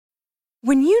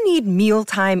When you need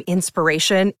mealtime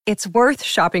inspiration, it's worth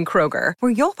shopping Kroger,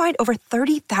 where you'll find over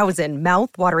 30,000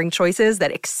 mouth-watering choices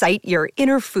that excite your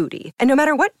inner foodie. And no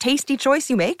matter what tasty choice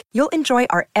you make, you'll enjoy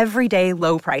our everyday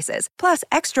low prices, plus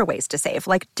extra ways to save,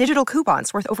 like digital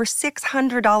coupons worth over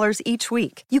 $600 each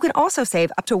week. You can also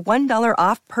save up to $1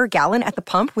 off per gallon at the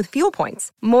pump with fuel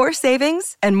points. More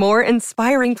savings and more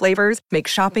inspiring flavors make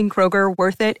shopping Kroger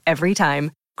worth it every time.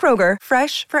 Kroger,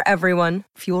 fresh for everyone.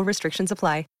 Fuel restrictions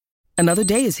apply. Another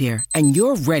day is here, and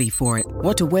you're ready for it.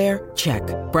 What to wear? Check.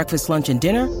 Breakfast, lunch, and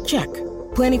dinner? Check.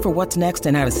 Planning for what's next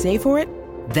and how to save for it?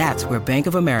 That's where Bank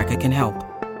of America can help.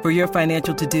 For your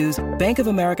financial to-dos, Bank of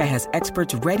America has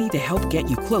experts ready to help get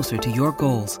you closer to your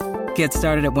goals. Get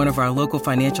started at one of our local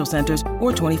financial centers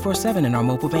or 24/7 in our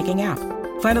mobile banking app.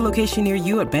 Find a location near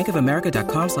you at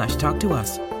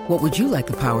bankofamerica.com/talktous. What would you like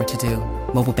the power to do?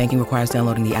 Mobile banking requires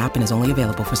downloading the app and is only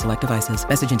available for select devices.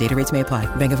 Message and data rates may apply.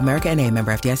 Bank of America N.A.,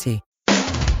 member FDIC.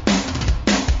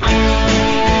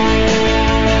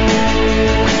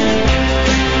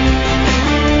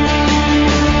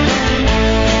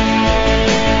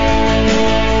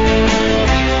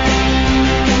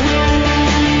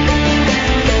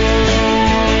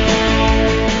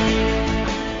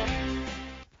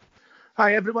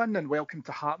 Hi everyone, and welcome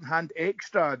to Heart and Hand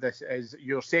Extra. This is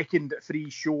your second free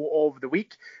show of the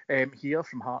week here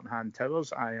from Heart and Hand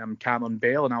Towers. I am Cameron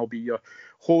Bell, and I'll be your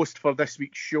host for this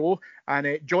week's show.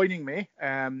 And joining me,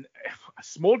 a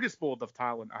smorgasbord of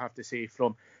talent, I have to say,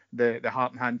 from the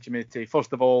Heart and Hand community.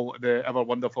 First of all, the ever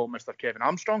wonderful Mr. Kevin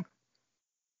Armstrong.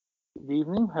 Good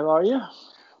evening, how are you?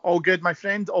 All good, my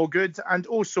friend, all good. And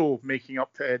also making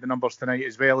up the numbers tonight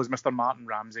as well is Mr. Martin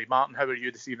Ramsey. Martin, how are you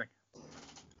this evening?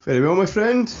 Very well, my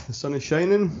friend. The sun is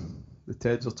shining. The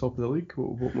Teds are top of the league.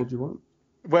 What more do you want?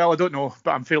 Well, I don't know,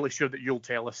 but I'm fairly sure that you'll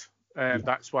tell us.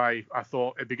 That's why I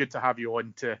thought it'd be good to have you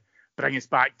on to bring us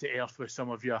back to earth with some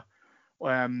of your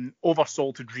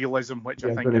oversalted realism, which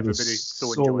I think everybody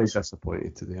so enjoys.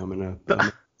 Disappointed today. I'm in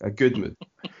a good mood.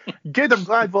 Good, I'm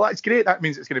glad. Well, that's great. That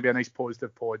means it's going to be a nice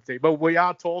positive pod today. Well, we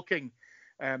are talking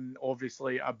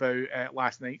obviously about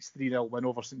last night's 3-0 win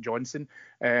over St Johnstone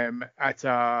at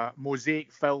a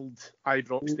mosaic-filled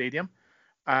Ibrox Stadium.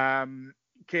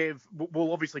 Kev,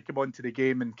 we'll obviously come on to the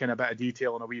game and kind of a bit of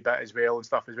detail and a wee bit as well and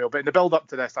stuff as well. But in the build-up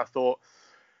to this, I thought,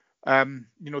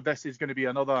 this is going to be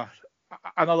another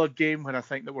game when I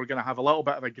think that we're going to have a little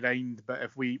bit of a grind. But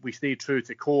if we stay true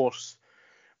to course,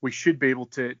 we should be able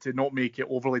to not make it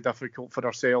overly difficult for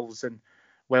ourselves. And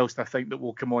whilst I think that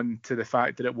we'll come on to the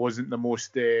fact that it wasn't the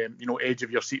most, edge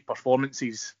of your seat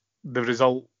performances, the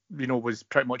result, was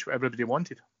pretty much what everybody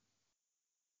wanted.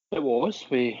 It was.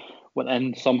 We went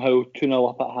in somehow 2-0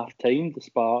 up at half time,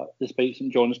 despite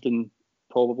St Johnstone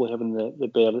probably having the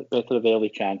better of early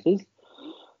chances.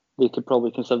 They could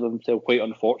probably consider themselves quite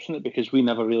unfortunate because we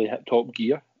never really hit top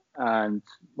gear, and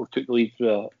we took the lead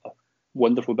through a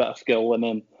wonderful bit of skill and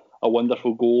then a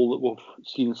wonderful goal that we've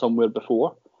seen somewhere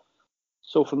before.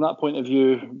 So from that point of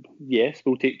view, yes,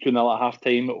 we'll take 2-0 at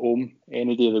half-time at home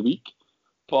any day of the week.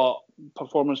 But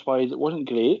performance-wise, it wasn't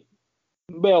great.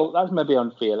 Well, that's maybe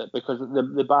unfair because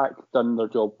the back done their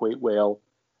job quite well.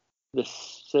 The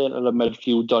centre of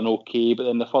midfield done okay, but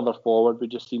then the further forward, we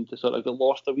just seemed to sort of get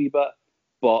lost a wee bit.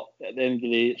 But at the end of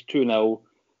the day, it's 2-0.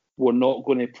 We're not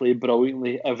going to play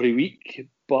brilliantly every week,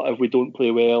 but if we don't play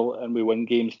well and we win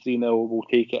games 3-0, we'll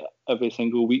take it every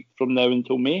single week from now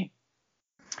until May.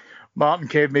 Martin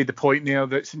Kev made the point there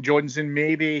that St Johnstone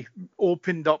maybe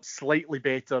opened up slightly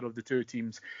better of the two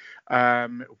teams,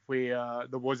 where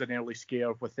there was an early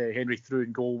scare with Henry through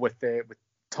in goal with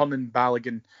Turner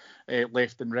Balogun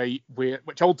left and right,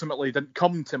 which ultimately didn't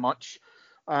come to much.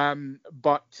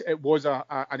 But it was an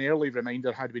early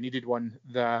reminder, had we needed one,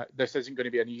 that this isn't going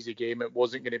to be an easy game. It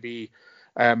wasn't going to be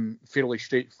fairly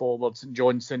straightforward. St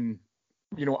Johnstone,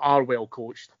 are well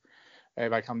coached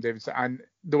by Cam Davidson, and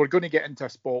they were going to get into a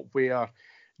spot where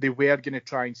they were going to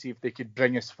try and see if they could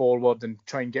bring us forward and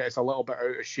try and get us a little bit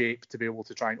out of shape to be able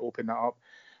to try and open that up.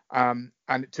 And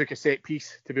it took a set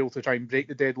piece to be able to try and break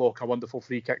the deadlock, a wonderful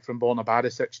free kick from Borna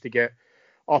Barisic to get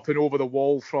up and over the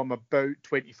wall from about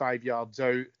 25 yards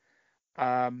out.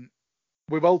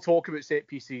 We will talk about set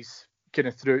pieces kind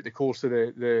of throughout the course of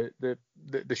the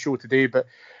show today, but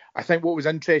I think what was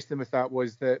interesting with that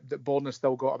was that Borna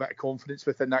still got a bit of confidence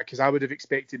within that, because I would have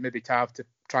expected maybe Tav to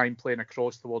try and play an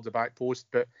across towards the back post,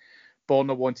 but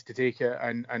Borna wanted to take it,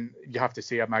 and you have to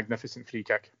say a magnificent free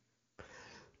kick.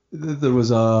 There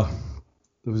was a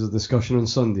discussion on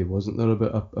Sunday, wasn't there,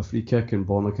 about a free kick, and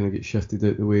Borna kind of get shifted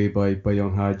out the way by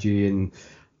young Hadji, and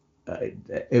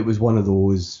it was one of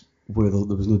those where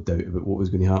there was no doubt about what was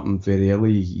going to happen very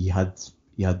early. He had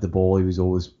the ball. He was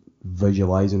always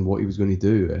visualising what he was going to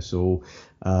do. So,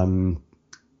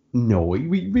 no, we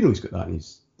know he's got that in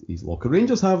his locker.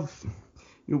 Rangers have,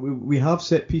 we have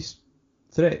set piece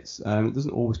threats. It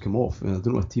doesn't always come off. I don't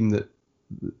know a team that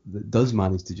does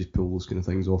manage to just pull those kind of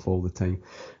things off all the time.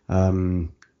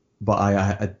 But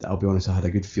I'll be honest, I had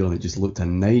a good feeling. It just looked a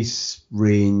nice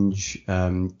range.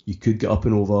 You could get up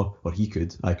and over, or he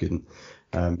could. I couldn't.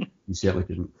 You certainly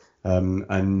couldn't.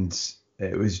 And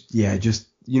it was, just,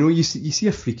 you see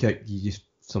a free kick, you just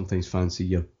sometimes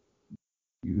fancy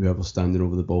whoever's standing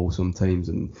over the ball sometimes.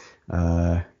 And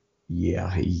I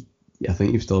think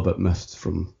he was still a bit miffed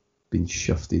from being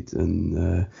shifted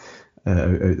and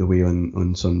out the way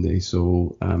on Sunday.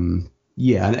 So, and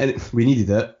we needed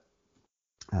it.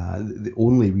 The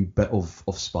only wee bit of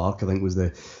spark, I think, was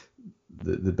the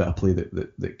bit of play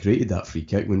that created that free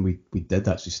kick when we did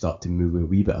actually start to move with a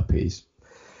wee bit of pace.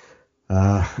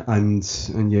 And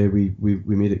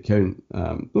we made it count.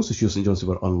 Not so sure St Johnstone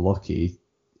were unlucky.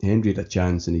 Henry had a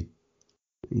chance and he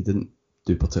didn't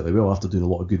do particularly well after doing a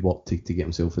lot of good work to get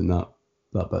himself in that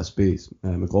bit of space.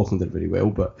 McLaughlin did very well,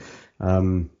 but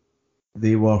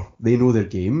they know their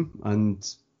game,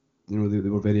 and they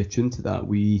were very attuned to that.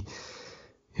 We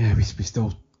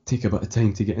still take a bit of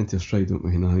time to get into stride, don't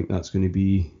we? And I think that's going to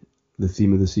be the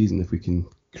theme of the season. If we can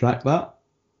crack that,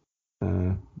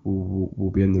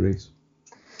 we'll be in the race.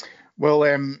 Well,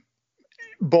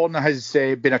 Borna has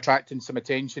been attracting some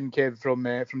attention, Kev, from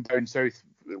down south.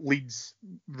 Leeds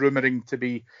rumouring to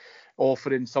be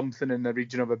offering something in the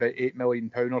region of about £8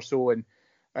 million or so,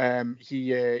 and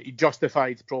he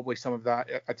justified probably some of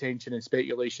that attention and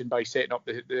speculation by setting up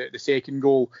the second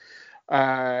goal.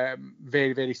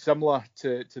 Very, very similar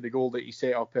to the goal that he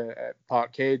set up at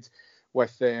Parkhead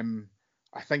with,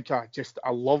 I think, just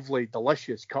a lovely,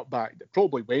 delicious cutback that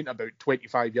probably went about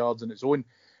 25 yards on its own.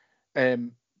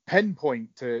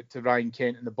 Pinpoint to Ryan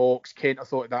Kent in the box. Kent, I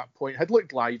thought at that point, had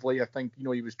looked lively. I think,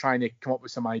 he was trying to come up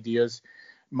with some ideas.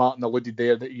 Martin alluded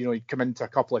there that, he'd come into a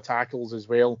couple of tackles as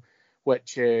well,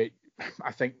 which I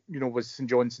think, was St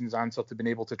Johnstone's answer to being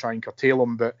able to try and curtail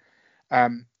him. But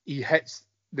he hits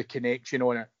the connection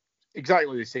on it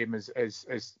exactly the same as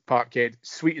Parkhead,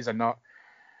 sweet as a nut,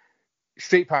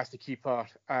 straight past the keeper.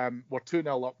 We're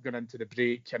 2-0 up going into the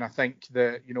break, and I think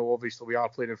that obviously we are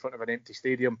playing in front of an empty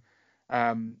stadium,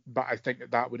 but I think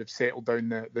that would have settled down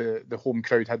the home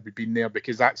crowd had we been there,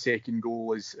 because that second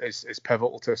goal is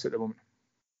pivotal to us at the moment.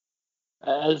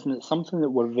 It is, and it's something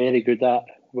that we're very good at.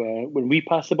 When we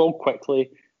pass the ball quickly,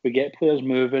 we get players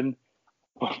moving.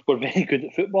 We're very good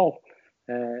at football.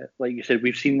 Like you said,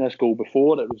 we've seen this goal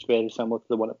before. It was very similar to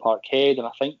the one at Parkhead, and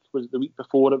I think was the week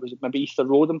before it was maybe Easter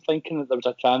Road. I'm thinking that there was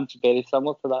a chance very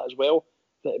similar to that as well,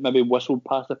 that it maybe whistled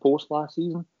past the post last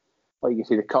season. Like you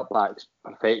say, the cutback's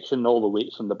perfection. All the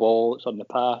weight's on the ball. It's on the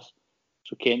pass.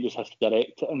 So Kent just has to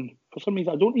direct it. And for some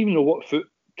reason, I don't even know what foot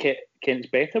Kent's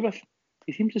better with.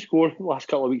 He seems to score the last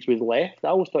couple of weeks with his left. I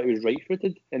always thought he was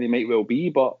right-footed, and he might well be,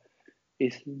 but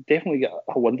he's definitely got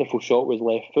a wonderful shot with his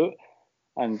left foot.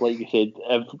 And like you said,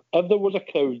 if there was a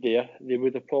crowd there, they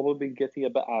would have probably been getting a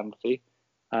bit antsy.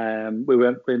 We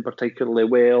weren't playing particularly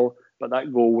well, but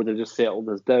that goal would have just settled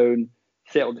us down,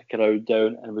 settled the crowd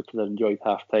down, and we could have enjoyed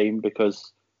half-time,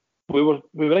 because we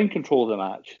were in control of the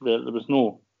match. There was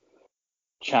no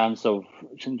chance of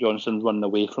St Johnstone running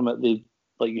away from it. They,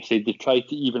 like you said, they tried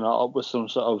to even it up with some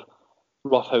sort of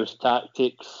roughhouse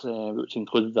tactics, which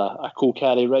included a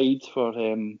co-carry ride for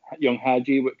young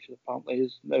Hadji, which apparently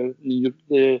is now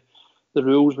the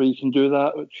rules where you can do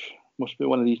that, which must be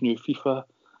one of these new FIFA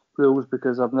rules,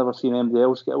 because I've never seen anybody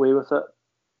else get away with it.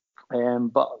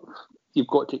 But you've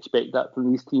got to expect that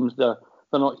from these teams. They're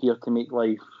not here to make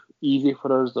life easy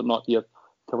for us. They're not here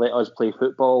to let us play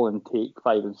football and take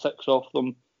 5 and 6 off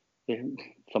them.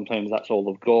 Sometimes that's all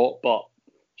they've got, but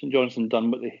St Johnstone done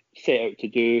what they set out to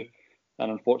do.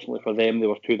 And unfortunately for them, they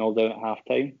were 2-0 down at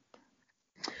half-time.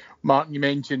 Martin, you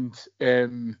mentioned,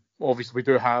 obviously we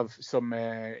do have some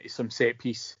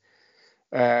set-piece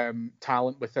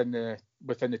talent within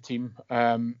the team.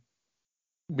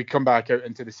 We come back out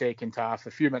into the second half,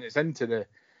 a few minutes into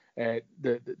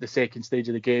the second stage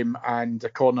of the game, and a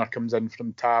corner comes in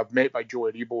from Tab, met by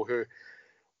Joe Aribo, who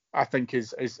I think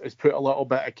has put a little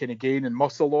bit of kind of gain and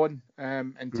muscle on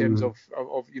in terms of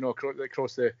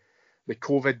across the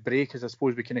COVID break, as I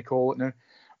suppose we kind of call it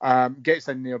now. Gets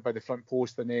in there by the front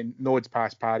post and then nods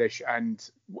past Parish. And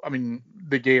I mean,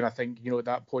 the game, I think, at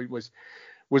that point was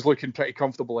looking pretty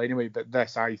comfortable anyway. But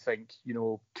this, I think,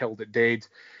 killed it dead.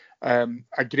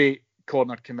 A great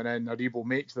corner coming in. Aribo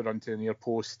makes the run to the near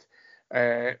post.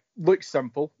 Looks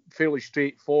simple, fairly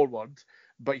straightforward,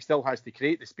 but he still has to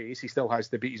create the space. He still has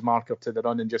to beat his marker to the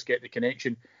run and just get the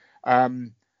connection.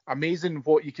 Amazing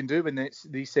what you can do when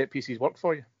these set pieces work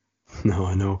for you. No,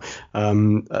 I know.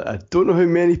 I don't know how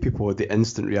many people had the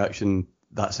instant reaction,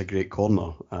 that's a great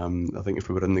corner. I think if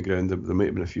we were in the ground, there might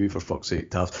have been a few, for fuck's sake,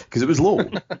 because it was low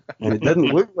and it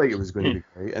didn't look like it was going to be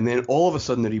great. And then all of a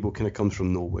sudden, Aribo kind of comes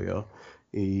from nowhere.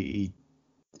 The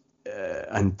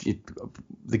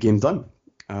game's done.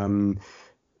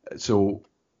 So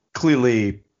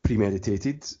clearly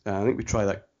premeditated. I think we try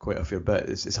that quite a fair bit.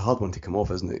 It's a hard one to come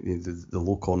off, isn't it? The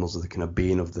low corners are the kind of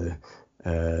bane of the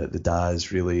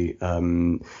DAS, really.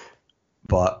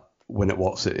 But when it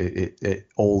works, it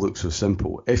all looks so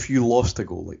simple. If you lost a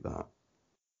goal like that,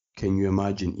 can you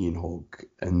imagine Ian Hogg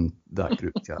in that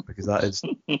group chat? Because that is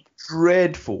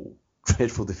dreadful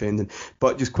defending.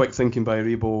 But just quick thinking by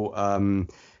Aribo,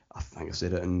 I think I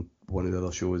said it in one of the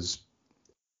other shows,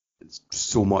 it's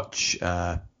so much,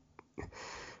 I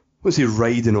wouldn't say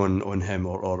riding on him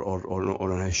or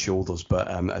on his shoulders, but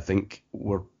I think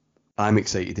I'm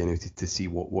excited anyway to see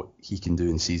what he can do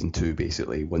in season 2,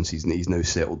 basically, once he's now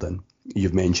settled in.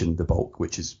 You've mentioned the bulk,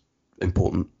 which is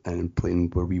important, and playing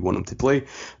where we want him to play,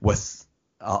 with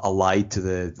allied to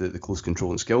the close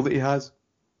control and skill that he has.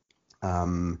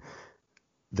 Then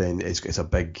it's a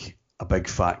big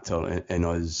factor in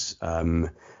us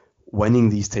winning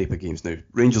these type of games. Now,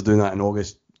 Rangers doing that in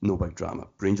August, no big drama.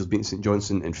 Rangers beating St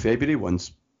Johnstone in February,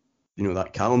 once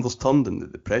that calendar's turned and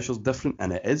the pressure's different,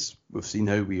 and it is. We've seen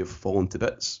how we have fallen to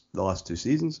bits the last 2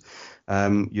 seasons.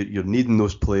 You're needing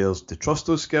those players to trust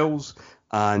those skills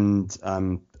and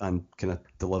kind of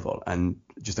deliver. And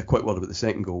just a quick word about the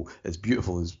second goal. As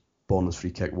beautiful as Borna's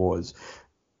free kick was,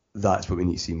 that's what we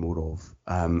need to see more of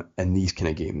in these kind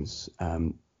of games.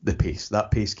 The pace.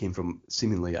 That pace came from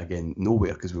seemingly, again,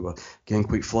 nowhere, because we were getting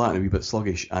quite flat and a wee bit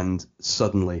sluggish, and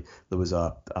suddenly there was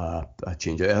a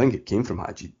change. I think it came from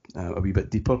Hadji a wee bit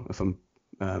deeper, if I'm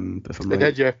right. It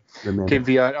did, yeah. Remember. Came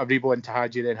via Aribo into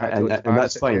Hadji, then Hadji and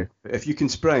that's fine. Yeah. If you can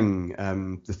spring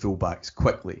the full-backs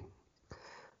quickly,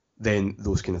 then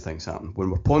those kind of things happen.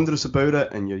 When we're ponderous about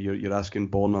it, and you're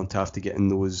asking Borna to have to get in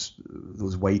those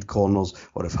wide corners,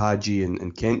 or if Hadji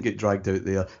and Kent get dragged out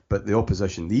there, but the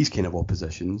opposition, these kind of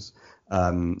oppositions,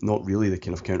 not really the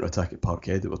kind of counter-attack at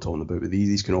Parkhead that we're talking about, but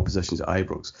these kind of oppositions at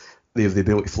Ibrox, they have the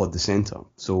ability to flood the centre.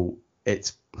 So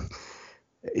it's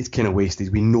kind of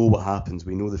wasted. We know what happens.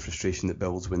 We know the frustration that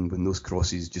builds when those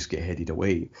crosses just get headed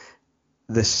away.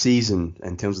 This season,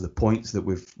 in terms of the points that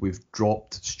we've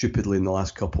dropped stupidly in the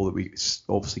last couple that we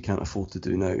obviously can't afford to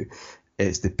do now,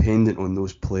 it's dependent on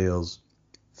those players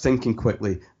thinking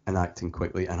quickly and acting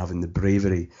quickly and having the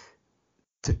bravery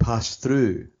to pass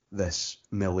through this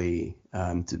melee,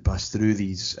 to pass through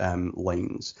these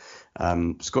lines.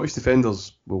 Scottish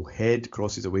defenders will head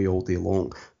crosses away all day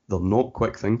long. They're not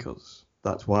quick thinkers.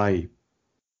 That's why,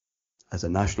 as a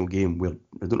national game, I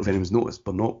don't know if anyone's noticed,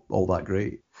 but not all that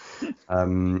great.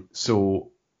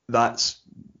 So that's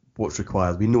what's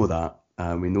required. We know that.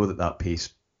 We know that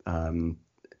pace,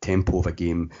 tempo of a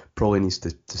game probably needs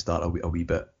to start a wee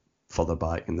bit further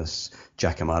back, and this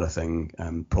Jackamara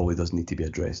thing probably does need to be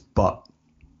addressed. But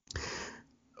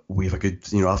we have a good,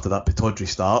 after that Pittodrie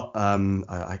start,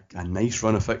 a nice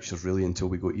run of fixtures really until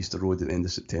we go Easter Road at the end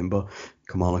of September.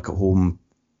 Kilmarnock at home,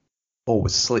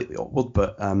 always slightly awkward,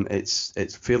 but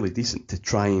it's fairly decent to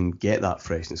try and get that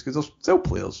freshness, because there's still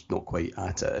players not quite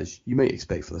at it, as you might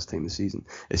expect for this time of the season,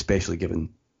 especially given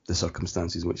the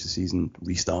circumstances in which the season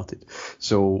restarted.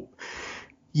 So,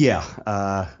 yeah,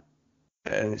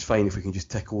 and it's fine if we can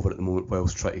just tick over at the moment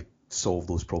whilst try to solve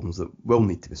those problems that will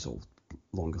need to be solved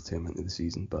longer term into the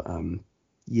season. But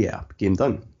yeah, game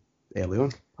done early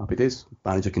on. Happy days.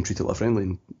 Manager can treat it like a friendly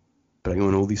and bring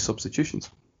on all these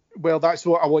substitutions. Well, that's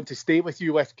what I want to stay with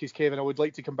you with, because Kevin, I would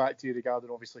like to come back to you regarding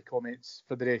obviously comments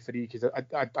for the referee, because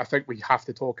I think we have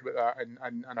to talk about that,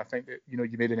 and I think that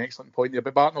you made an excellent point there.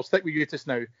 But Barton, I'll stick with you just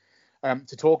now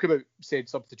to talk about said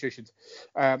substitutions,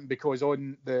 because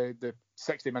on the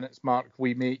 60 minutes mark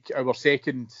we make our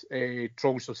second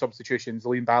tranche of substitutions.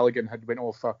 Liam Balogun had went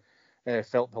off for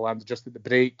Philip Helander just at the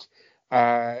break.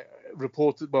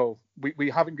 Reported, well, we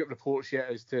haven't got reports yet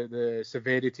as to the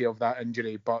severity of that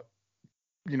injury, but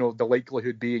the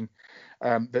likelihood being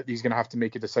that he's going to have to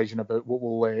make a decision about what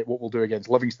we'll do against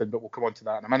Livingston, but we'll come on to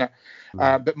that in a minute.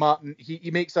 But Martin,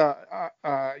 he makes as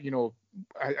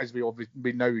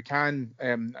we now can, a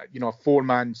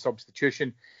 4-man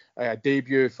substitution,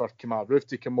 debut for Kamar Roof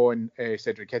to come on,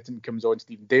 Cedric Hitton comes on,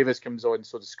 Stephen Davis comes on,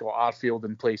 so does Scott Arfield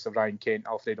in place of Ryan Kent,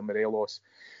 Alfredo Morelos,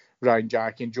 Ryan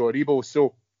Jack and Joe Aribo.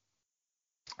 So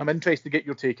I'm interested to get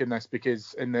your take on this,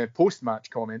 because in the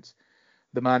post-match comments,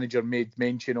 the manager made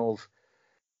mention of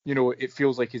it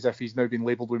feels like as if he's now been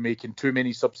labelled with making too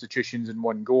many substitutions in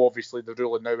one go. Obviously, the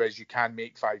ruling now is you can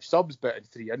make 5 subs, but in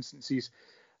 3 instances,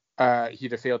 he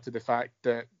referred to the fact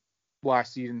that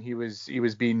last season he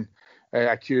was being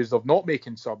accused of not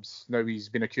making subs. Now he's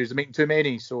been accused of making too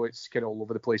many, so it's kind of all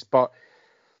over the place. But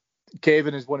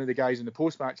Kevin is one of the guys in the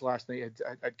post-match last night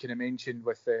I'd kind of mentioned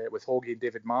with Hoggy and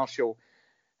David Marshall.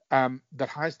 There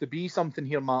has to be something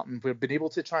here, Martin. We've been able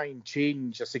to try and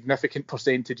change a significant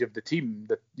percentage of the team,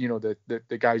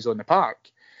 the guys on the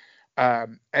park,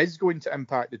 is going to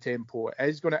impact the tempo,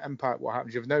 is going to impact what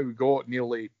happens. You've now got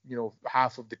nearly,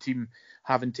 half of the team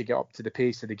having to get up to the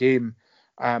pace of the game.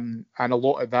 And a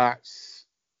lot of that's,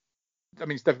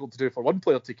 it's difficult to do for one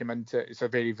player to come into it. It's a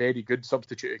very, very good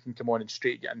substitute who can come on and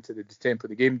straight get into the tempo of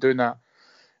the game. Doing that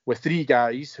with 3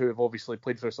 guys who have obviously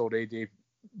played for us already.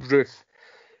 Ruth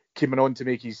came on to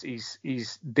make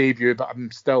his debut, but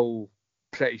I'm still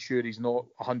pretty sure he's not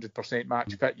 100%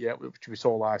 match fit yet, which we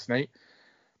saw last night.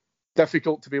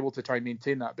 Difficult to be able to try and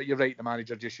maintain that, but you're right, the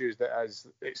manager just used it as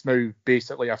it's now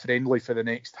basically a friendly for the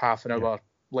next half an hour. Yeah.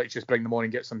 Let's just bring them on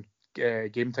and get some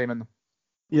game time in them.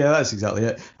 Yeah, that's exactly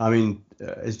it.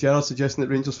 Is Gerard suggesting that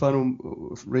Rangers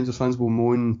fans will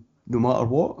moan no matter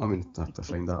what? I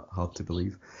find that hard to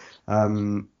believe.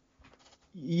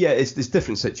 Yeah, it's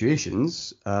different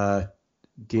situations.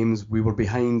 Games we were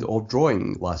behind or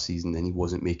drawing last season and he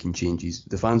wasn't making changes.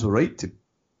 The fans were right to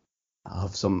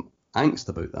have some angst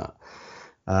about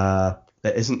that.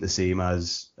 It isn't the same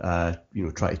as try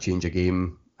to change a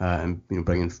game and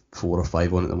bringing 4 or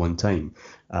 5 on at the one time.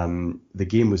 The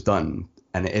game was done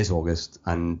and it is August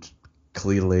and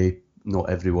clearly not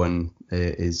everyone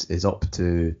is up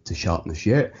to sharpness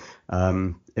yet.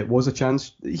 It was a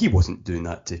chance. He wasn't doing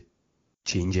that to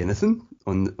change anything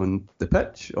on the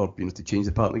pitch or to change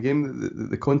the part of the game.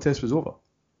 The contest was over,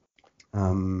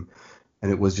 and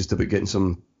it was just about getting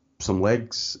some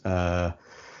legs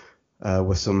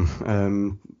with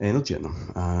some energy in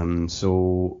them.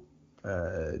 So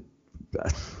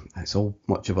it's all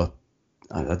much of a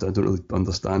I don't really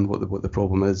understand what the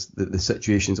problem is. The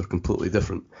situations are completely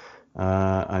different,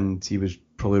 and he was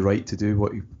probably right to do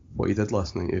what he did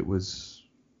last night. It was.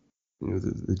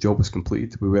 The job was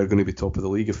completed. We were going to be top of the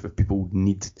league if people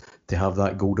need to have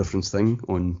that goal difference thing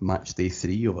on match day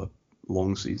 3 of a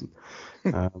long season.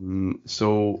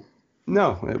 So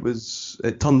no,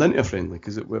 it turned into a friendly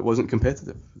because it wasn't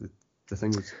competitive. The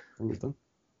thing was done.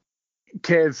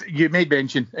 Kev, you made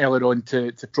mention earlier on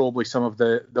to probably some of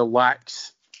the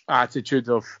lax attitude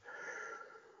of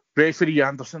referee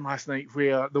Anderson last night,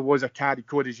 where there was a carry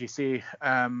code, as you say,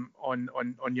 on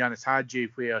Yanis Hadji,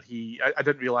 where I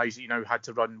didn't realise that you now had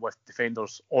to run with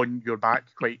defenders on your back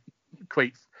quite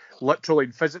literally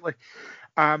and physically.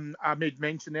 I made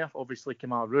mention there, obviously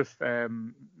Kamal Roof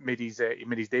made his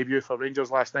debut for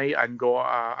Rangers last night and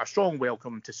got a strong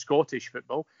welcome to Scottish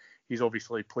football. He's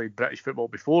obviously played British football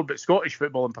before, but Scottish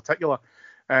football in particular,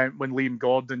 when Liam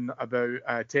Gordon,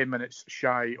 about 10 minutes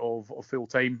shy of full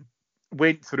time,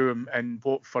 went through him in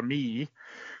what for me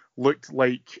looked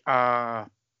like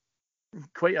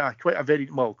quite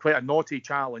a naughty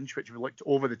challenge, which we looked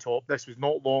over the top. This was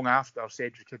not long after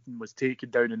Cedric Hinton was taken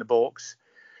down in the box.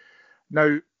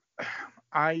 Now,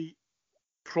 I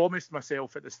promised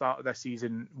myself at the start of this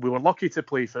season we were lucky to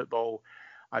play football.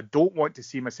 I don't want to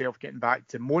see myself getting back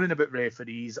to moaning about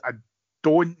referees. I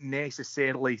don't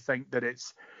necessarily think that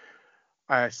it's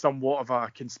somewhat of a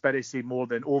conspiracy more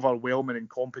than overwhelming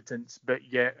incompetence, but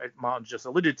yet, Martin just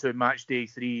alluded to match day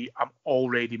 3, I'm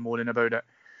already moaning about it.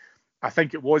 I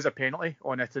think it was a penalty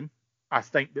on Itten. I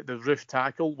think that the Roof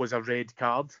tackle was a red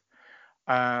card.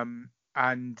 And,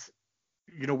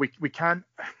 we can't,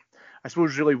 I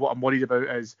suppose really what I'm worried about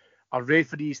is, are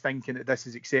referees thinking that this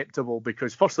is acceptable?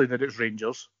 Because firstly, that it's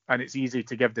Rangers and it's easy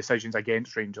to give decisions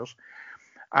against Rangers.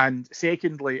 And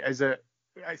secondly, is it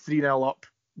 3-0 up?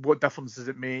 What difference does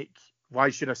it make? Why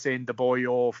should I send the boy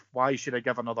off? Why should I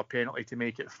give another penalty to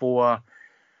make it 4?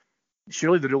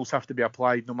 Surely the rules have to be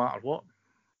applied no matter what.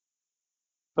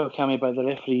 Well, Cammy, by the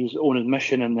referee's own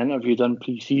admission in the interview done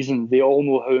pre-season, they all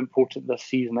know how important this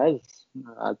season is.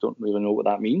 I don't really know what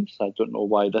that means. I don't know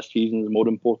why this season is more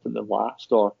important than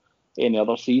last or any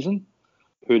other season.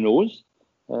 Who knows?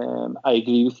 I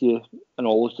agree with you in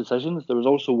all those decisions. There was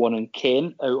also one in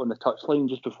Kent out on the touchline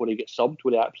just before he gets subbed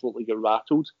where he absolutely got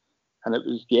rattled. And it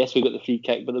was, yes, we got the free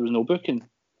kick, but there was no booking.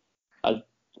 I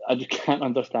just can't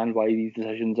understand why these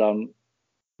decisions aren't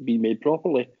being made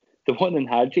properly. The one in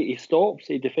Hadji, he stops,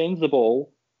 he defends the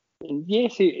ball. And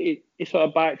yes, he sort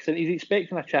of backs in. He's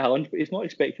expecting a challenge, but he's not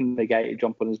expecting the guy to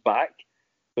jump on his back.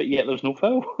 But yet there's no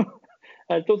foul.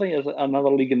 I don't think there's another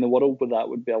league in the world where that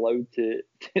would be allowed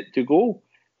to go.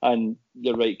 And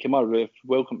you're right, Kamar Roof,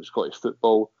 welcome to Scottish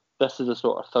football. This is the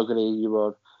sort of thuggery you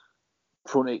were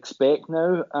prone to expect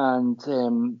now. And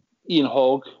Ian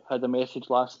Hogg had a message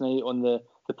last night on the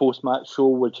post-match show,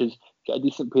 which is get a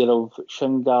decent pair of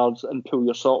shin guards and pull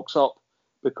your socks up,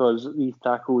 because these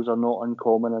tackles are not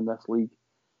uncommon in this league.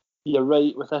 You're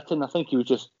right with Itten. I think he was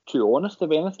just too honest,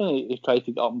 if anything. He tried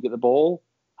to get up and get the ball.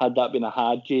 Had that been a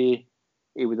Hadji,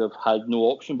 he would have had no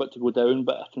option but to go down.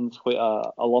 But Itten's quite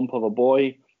a lump of a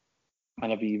boy.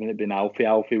 And if even it had been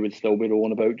Alfie would still be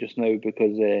rolling about just now,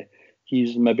 because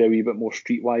he's maybe a wee bit more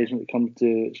streetwise when it comes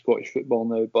to Scottish football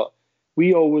now. But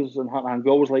we always, on Heart and Hand,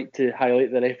 we always like to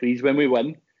highlight the referees when we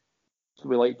win. So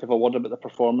we like to have a word about the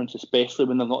performance, especially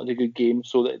when they've not had a good game,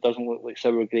 so that it doesn't look like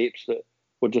sour grapes that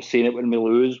we're just saying it when we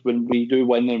lose. When we do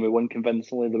win, and we win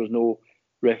convincingly, there was no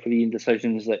refereeing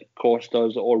decisions that cost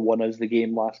us or won us the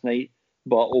game last night.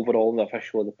 But overall, the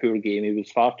official had a poor game. He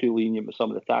was far too lenient with some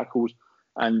of the tackles,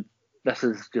 and this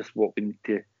is just what we need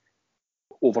to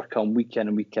overcome week in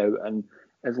and week out. And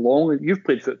as long as you've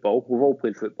played football, we've all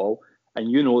played football, and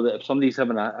you know that if somebody's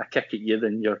having a kick at you,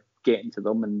 then you're getting to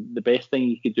them. And the best thing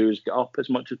you could do is get up as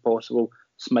much as possible,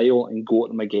 smile, and go at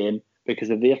them again.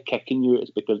 Because if they're kicking you, it's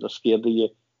because they're scared of you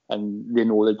and they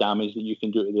know the damage that you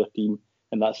can do to their team.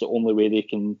 And that's the only way they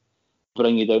can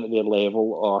bring you down to their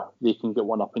level, or they can get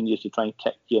one up on you to try and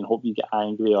kick you and hope you get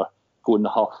angry or go in the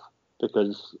huff.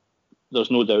 Because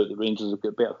there's no doubt that Rangers have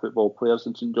got better football players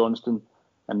than St Johnstone,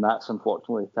 and that's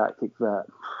unfortunately a tactic that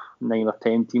 9 or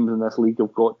 10 teams in this league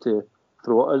have got to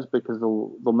throw at us, because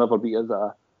they'll never beat us at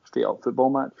a straight up football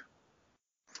match.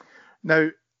 Now,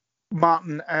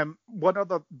 Martin, one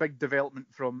other big development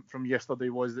from yesterday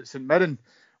was that St Mirren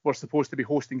were supposed to be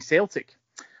hosting Celtic.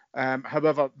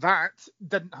 However, that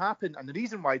didn't happen, and the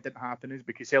reason why it didn't happen is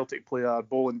because Celtic player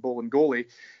Bolan goalie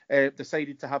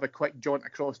decided to have a quick jaunt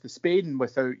across to Spain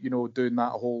without, doing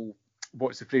that whole,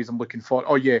 what's the phrase I'm looking for?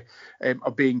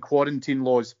 Obeying quarantine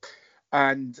laws.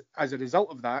 And as a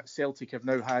result of that, Celtic have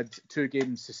now had 2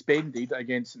 games suspended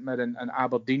against St Mirren and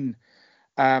Aberdeen.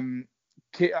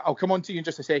 I'll come on to you in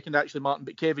just a second, actually, Martin,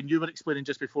 but Kevin, you were explaining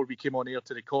just before we came on air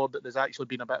to record that there's actually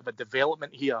been a bit of a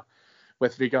development here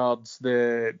with regards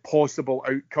the possible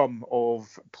outcome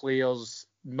of players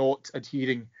not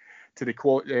adhering to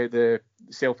the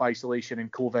self-isolation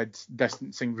and COVID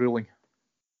distancing ruling.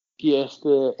 Yes,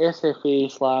 the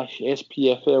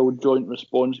SFA/SPFL Joint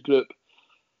Response Group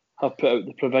have put out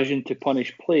the provision to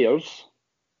punish players,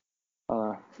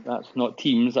 that's not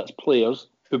teams, that's players,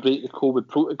 who break the COVID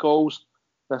protocols.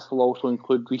 This will also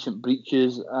include recent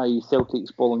breaches, i.e.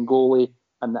 Celtic's Bolan goalie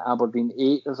and the Aberdeen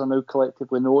 8, as are now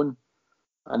collectively known.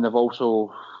 And they've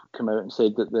also come out and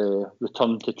said that the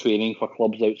return to training for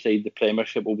clubs outside the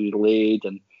Premiership will be delayed,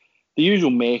 and the usual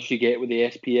mess you get with the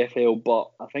SPFL,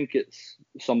 but I think it's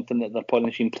something that they're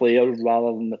punishing players rather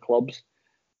than the clubs.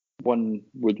 One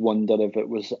would wonder if it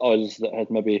was us that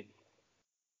had maybe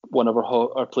one of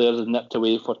our players had nipped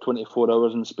away for 24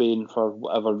 hours in Spain for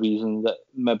whatever reason, that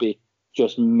maybe,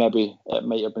 just maybe, it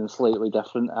might have been slightly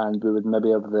different, and we would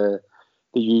maybe have the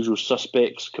usual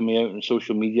suspects coming out on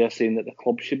social media saying that the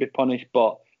club should be punished.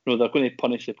 But no, they're going to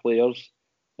punish the players.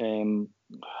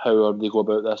 How they go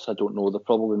about this, I don't know. They're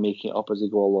probably making it up as they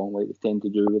go along, like they tend to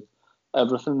do with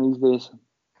everything these days.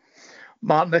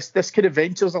 Martin, this kind of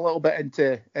ventures a little bit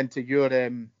into your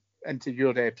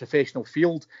professional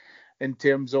field in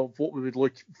terms of what we would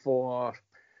look for.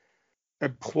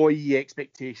 Employee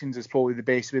expectations is probably the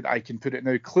best way that I can put it.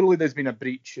 Now, clearly there's been a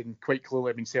breach, and quite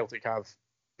clearly, Celtic have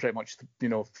pretty much,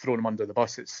 thrown them under the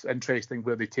bus. It's interesting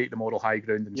where they take the moral high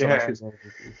ground in some issues.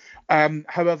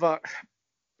 However,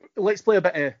 let's play a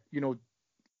bit of,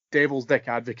 devil's dick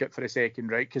advocate for a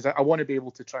second, right? Because I want to be able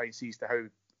to try and see as to how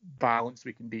balanced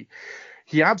we can be.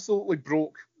 He absolutely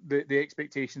broke the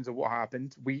expectations of what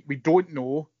happened. We don't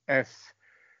know if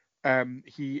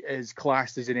he is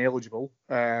classed as ineligible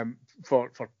for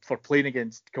playing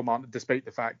against Kilmarnock, despite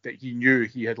the fact that he knew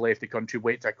he had left the country,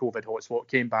 went to a COVID hotspot,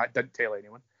 came back, didn't tell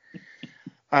anyone.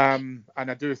 And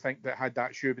I do think that had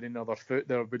that shoe been in another foot,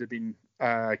 there would have been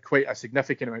quite a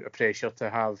significant amount of pressure to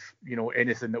have,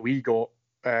 anything that we got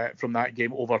from that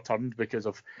game overturned because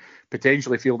of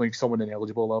potentially fielding someone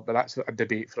ineligible. But that's a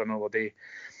debate for another day.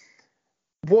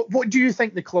 What do you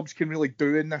think the clubs can really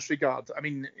do in this regard? I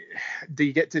mean, do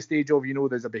you get to a stage of,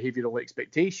 there's a behavioural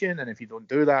expectation, and if you don't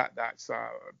do that, that's a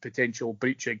potential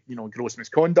breach of, gross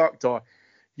misconduct, or,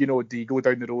 do you go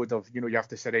down the road of, you have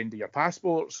to surrender your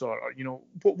passports, or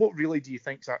what really do you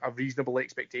think is a reasonable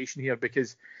expectation here?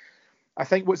 Because I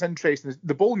think what's interesting is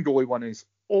the Bolan goalie one is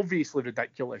obviously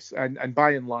ridiculous, and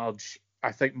by and large,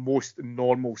 I think most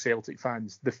normal Celtic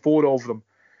fans, the 4 of them,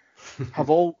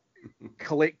 have all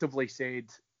collectively said,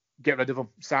 get rid of him,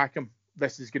 sack him.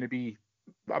 This is going to be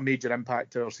a major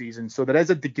impact to our season. So there is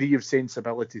a degree of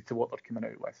sensibility to what they're coming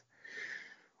out with.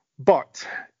 But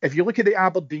if you look at the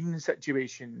Aberdeen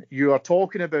situation, you are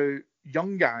talking about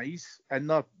young guys in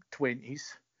their 20s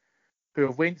who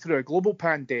have went through a global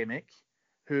pandemic,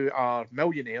 who are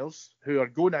millionaires, who are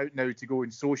going out now to go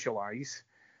and socialise.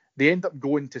 They end up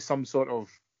going to some sort of,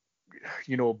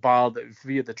 bar that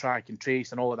via the track and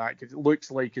trace and all of that, because it looks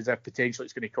like as if potentially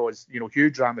it's going to cause,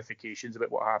 huge ramifications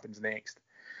about what happens next.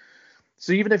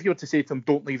 So even if you were to say to them,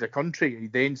 don't leave the country, are you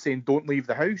then saying don't leave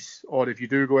the house? Or if you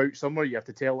do go out somewhere, you have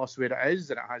to tell us where it is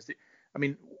and it has to... I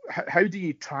mean, how do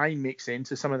you try and make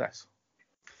sense of some of this?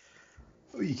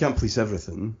 Well, you can't police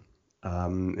everything.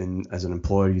 And as an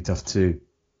employer, you'd have to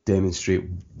demonstrate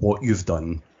what you've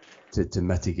done to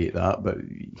mitigate that. But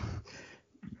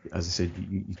as I said,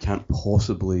 you can't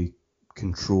possibly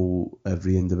control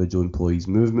every individual employee's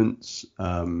movements.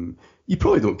 You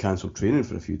probably don't cancel training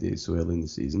for a few days so early in the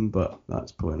season, but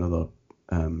that's probably another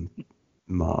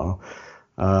matter.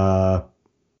 I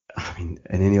mean,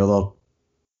 in any other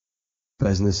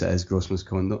business, it is gross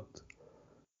misconduct.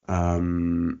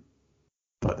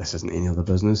 But this isn't any other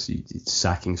business.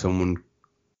 Sacking someone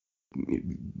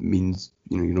means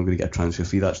you're not going to get a transfer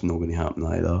fee. That's not going to happen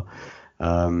either.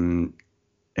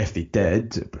 If they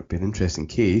did, it would be an interesting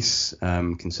case,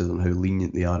 considering how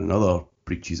lenient they are in other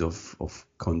breaches of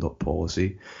conduct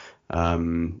policy,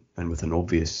 and with an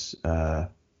obvious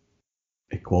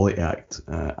Equality Act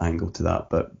angle to that.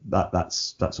 But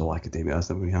that's all academia. That's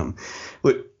not going to happen.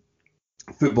 Look,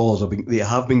 footballers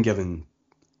have been given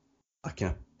a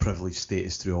kind of privileged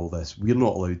status through all this. We're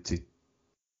not allowed to,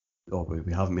 or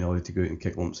we haven't been allowed to go out and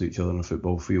kick lumps at each other on a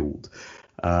football field.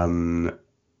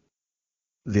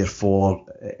 Therefore,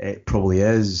 it probably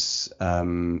is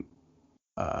an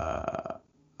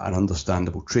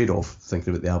understandable trade-off, thinking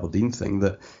about the Aberdeen thing,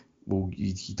 that, well,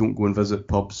 you don't go and visit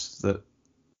pubs that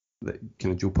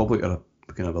kind of Joe Public are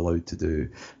kind of allowed to do.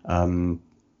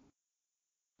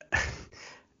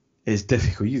 It's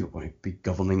difficult. You don't want to be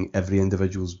governing every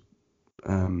individual's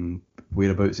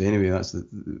whereabouts anyway. That's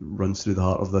runs through the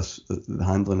heart of this, the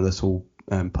handling of this whole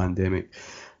pandemic.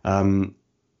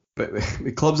 But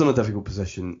the club's in a difficult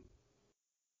position,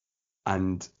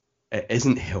 and it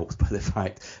isn't helped by the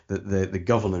fact that the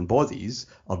governing bodies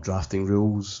are drafting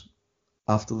rules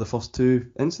after the first two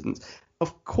incidents.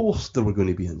 Of course there were going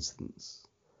to be incidents.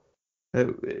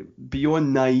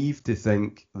 Beyond naive to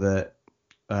think that,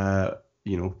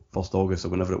 1st August or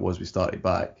whenever it was we started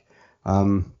back,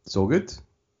 it's all good.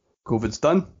 COVID's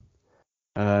done.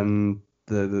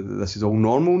 This is all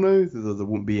normal now. There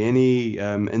won't be any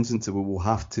incidents that we will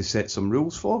have to set some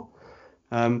rules for.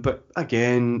 But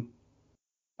again,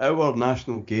 our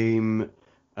national game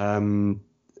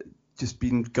just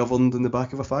being governed in the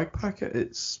back of a fag packet.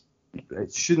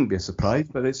 It shouldn't be a surprise,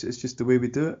 but it's just the way we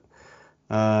do it.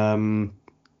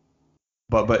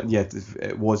 But yeah,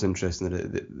 it was interesting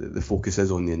that the focus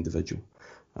is on the individual.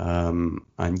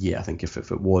 And yeah, I think if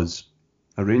it was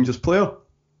a Rangers player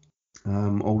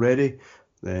already,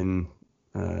 then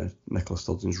Nicola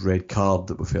Sturgeon's red card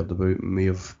that we've heard about may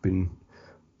have been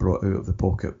brought out of the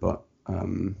pocket. But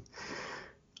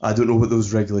I don't know what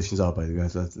those regulations are, by the way.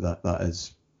 That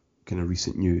is kind of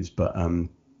recent news. But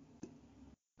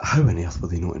how on earth were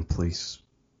they not in place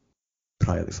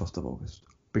prior to the 1st of August?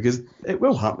 Because it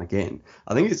will happen again.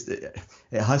 I think it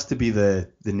has to be the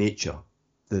nature,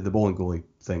 the ball and goalie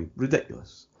thing.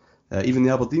 Ridiculous. Even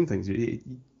the Aberdeen things.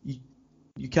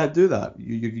 You can't do that.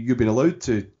 You've been allowed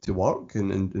to work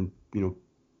and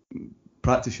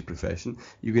practice your profession.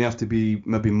 You're going to have to be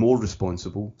maybe more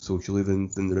responsible socially than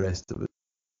the rest of it.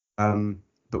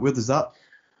 But where does that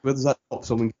stop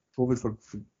someone getting COVID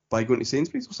by going to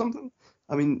Sainsbury's or something?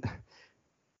 I mean,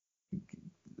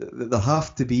 there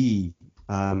have to be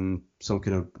some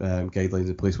kind of guidelines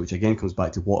in place, which again comes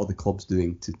back to what are the clubs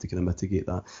doing to kind of mitigate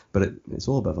that. But it's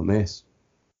all a bit of a mess.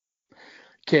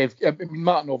 Kev,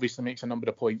 Martin obviously makes a number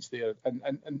of points there,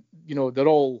 and they're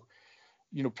all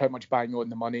pretty much bang on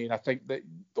the money. And I think that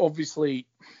obviously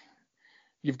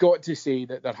you've got to say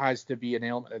that there has to be an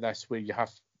element of this where you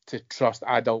have to trust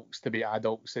adults to be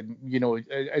adults, and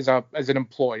as an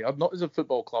employer, not as a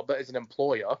football club, but as an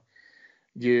employer,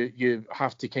 you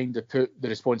have to kind of put the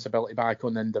responsibility back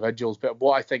on the individuals. But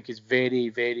what I think is very,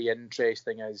 very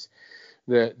interesting is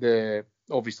the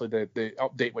obviously the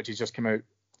update which has just come out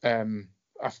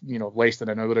less than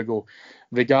an hour ago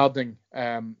regarding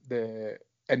the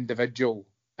individual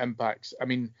impacts. I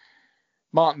mean,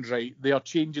 Martin's right. They are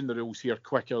changing the rules here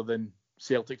quicker than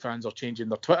Celtic fans are changing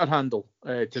their Twitter handle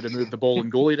to remove the ball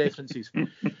and goalie references.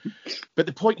 But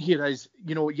the point here is,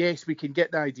 yes, we can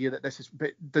get the idea that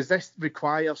but does this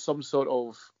require some sort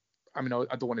of, I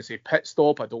don't want to say pit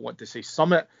stop, I don't want to say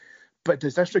summit, but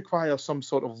does this require some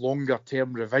sort of longer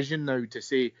term revision now to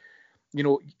say,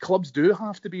 clubs do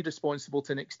have to be responsible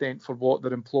to an extent for what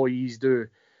their employees do?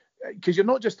 Because you're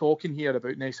not just talking here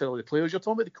about necessarily the players, you're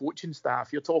talking about the coaching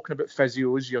staff, you're talking about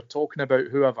physios, you're talking about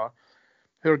whoever,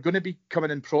 who are going to be coming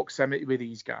in proximity with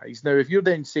these guys. Now, if you're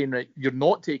then saying, right, you're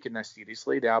not taking this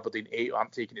seriously, the Aberdeen 8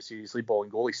 aren't taking it seriously, ball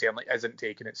and goalie certainly isn't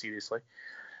taking it seriously,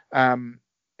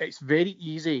 it's very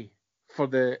easy for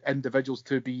the individuals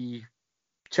to be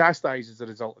chastised as a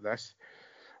result of this.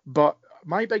 But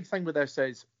my big thing with this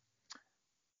is,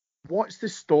 what's to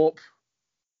stop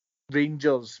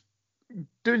Rangers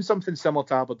doing something similar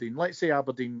to Aberdeen? Let's say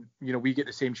Aberdeen, we get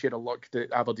the same share of luck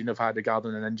that Aberdeen have had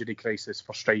regarding an injury crisis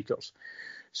for strikers.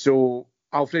 So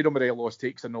Alfredo Morelos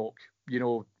takes a knock,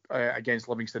 against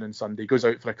Livingston on Sunday, goes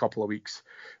out for a couple of weeks.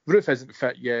 Roof isn't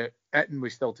fit yet. Itten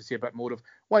was still to see a bit more of.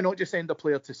 Why not just send a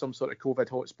player to some sort of COVID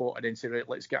hotspot and then say, right,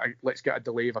 let's get a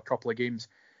delay of a couple of games?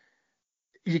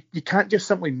 You can't just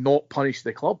simply not punish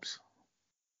the clubs.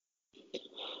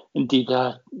 Indeed,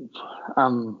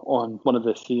 I'm on one of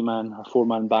the 3-man or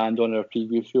 4-man band on our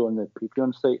preview show on the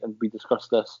Patreon site, and we discussed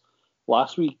this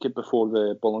last week before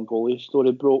the ball and goalie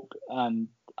story broke, and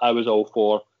I was all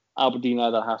for Aberdeen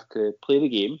either have to play the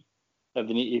game, if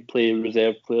they need to play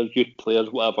reserve players, youth players,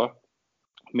 whatever,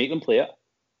 make them play it,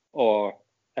 or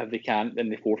if they can't, then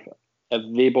they forfeit.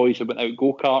 If they boys had went out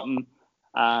go-karting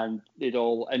and they'd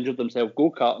all injured themselves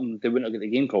go-karting, they wouldn't have got the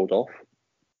game called off.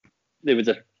 They would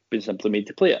have been simply made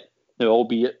to play it. Now,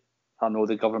 albeit, I know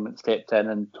the government stepped in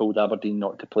and told Aberdeen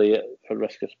not to play it for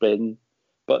risk of spreading,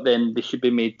 but then they should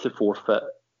be made to forfeit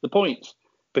the points,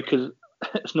 because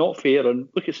it's not fair. And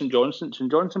look at St Johnstone. St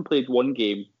Johnstone played one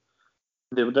game.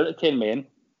 They were down to 10 men,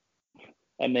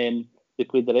 and then they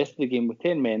played the rest of the game with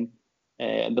 10 men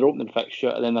in their opening fixture,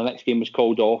 and then the next game was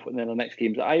called off, and then the next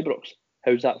game's at Ibrox.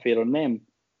 How's that fair on them?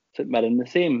 St Mirren the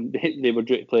same. They were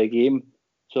due to play a game,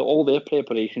 so all their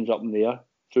preparations up in there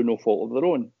through no fault of their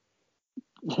own.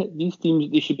 These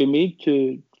teams, they should be made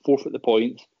to forfeit the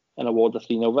points and award a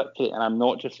 3-0 victory. And I'm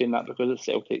not just saying that because it's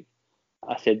Celtic.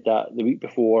 I said that the week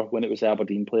before when it was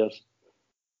Aberdeen players.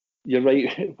 You're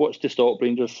right. What's to stop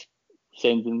Rangers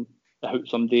sending out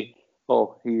somebody?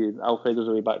 Alfredo's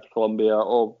away back to Colombia.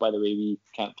 Oh, by the way, we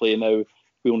can't play now.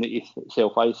 We'll need to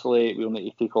self-isolate. We'll need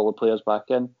to take all the players back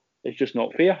in. It's just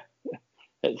not fair.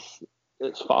 It's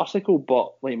farcical,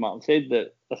 but like Martin said,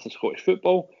 that this is Scottish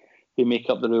football. They make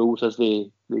up the rules as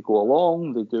they go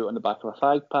along. They do it on the back of a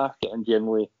fag packet, and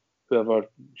generally whoever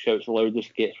shouts the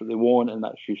loudest gets what they want, and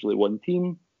that's usually one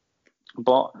team.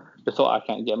 But the thought I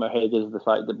can't get in my head is the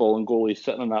fact that ball and goalie is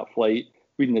sitting on that flight,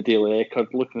 reading the Daily Record,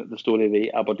 looking at the story of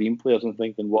the Aberdeen players and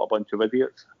thinking, what a bunch of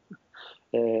idiots.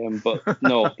 But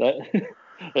no,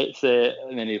 it's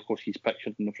and then of course he's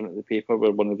pictured in the front of the paper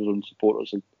where one of his own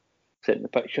supporters had sent the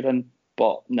picture in.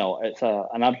 But no, it's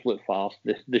an absolute farce.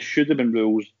 There should have been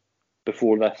rules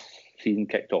before this season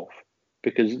kicked off,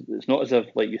 because it's not as if,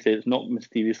 like you said, it's not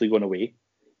mysteriously going away.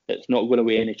 It's not going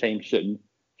away anytime soon.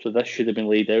 So this should have been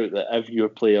laid out that if your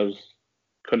players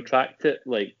contract it,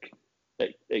 like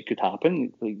it could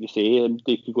happen, like you say, and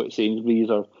they could go to Sainsbury's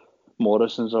or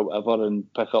Morrison's or whatever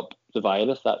and pick up the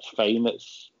virus. That's fine.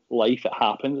 It's life. It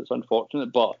happens. It's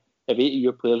unfortunate. But if 8 of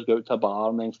your players go out to a bar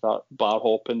and then start bar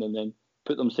hopping and then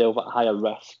put themselves at higher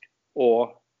risk,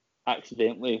 or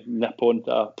accidentally nip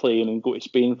onto a plane and go to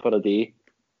Spain for a day,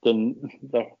 then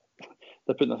they're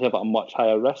putting themselves at a much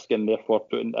higher risk and therefore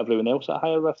putting everyone else at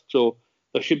higher risk. So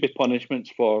there should be punishments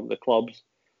for the clubs.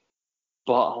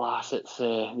 But alas, it's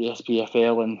the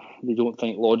SPFL, and they don't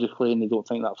think logically and they don't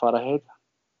think that far ahead.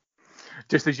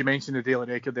 Just as you mentioned the Daily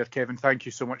Record there, Kevin, thank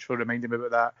you so much for reminding me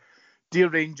about that. Dear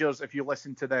Rangers, if you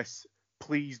listen to this,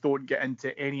 please don't get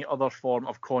into any other form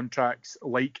of contracts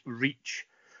like Reach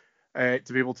to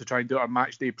be able to try and do our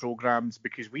match day programmes,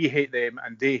 because we hate them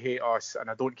and they hate us, and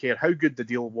I don't care how good the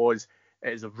deal was,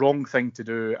 it is a wrong thing to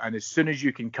do, and as soon as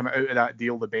you can come out of that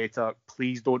deal, the better.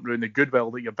 Please don't ruin the goodwill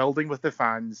that you're building with the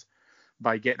fans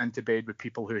by getting into bed with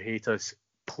people who hate us.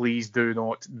 Please do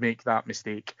not make that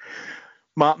mistake.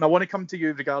 Martin, I want to come to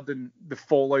you regarding the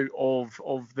fallout of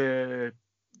the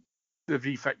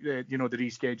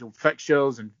rescheduled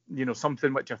fixtures, and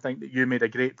something which I think that you made a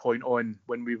great point on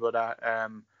when we were at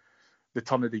the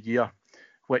turn of the year,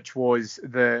 which was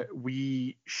that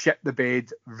we shit the bed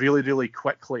really, really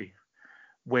quickly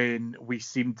when we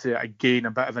seem to gain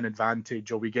a bit of an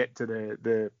advantage, or we get to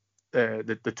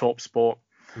the top spot.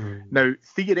 Now,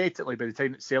 theoretically, by the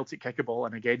time that Celtic kick a ball,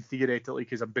 and again theoretically,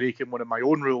 because I'm breaking one of my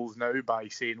own rules now by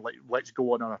saying let's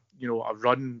go on a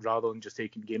run rather than just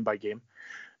taking game by game,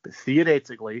 but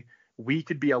theoretically we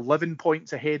could be 11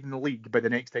 points ahead in the league by the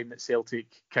next time that Celtic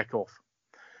kick off.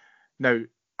 Now,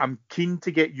 I'm keen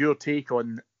to get your take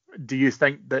on, do you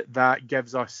think that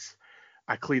gives us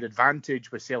a clear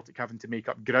advantage with Celtic having to make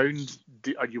up ground?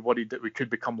 Are you worried that we could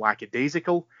become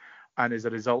lackadaisical, and as a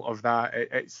result of that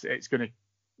it's going to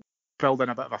build in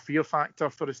a bit of a fear factor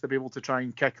for us to be able to try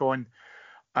and kick on?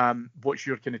 What's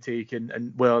your kind of take,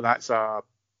 and whether that's a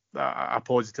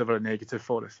positive or a negative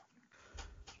for us?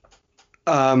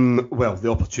 Well,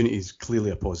 the opportunity is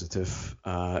clearly a positive,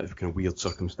 kind of weird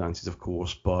circumstances, of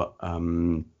course, but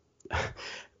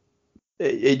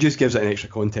it just gives it an extra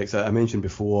context. I mentioned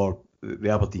before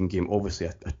the Aberdeen game, obviously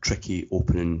a tricky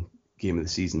opening game of the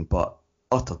season, but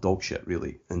utter dog shit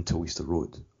really until Easter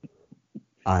Road,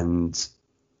 and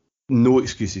no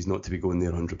excuses not to be going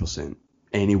there 100%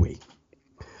 anyway.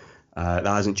 That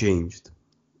hasn't changed,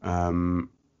 and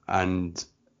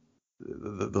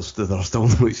there are still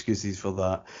no excuses for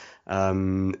that.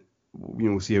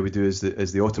 We'll see how we do as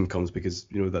the autumn comes, because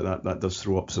that does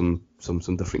throw up some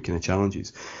different kind of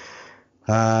challenges.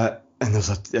 And that's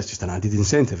just an added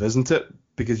incentive, isn't it?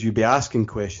 Because you'd be asking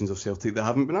questions of Celtic that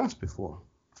haven't been asked before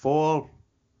for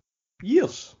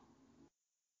years.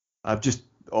 I've just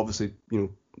obviously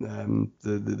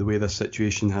the way this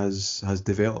situation has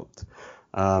developed.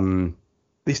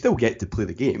 They still get to play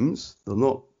the games. They're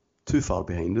not too far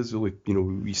behind us.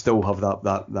 We still have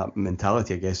that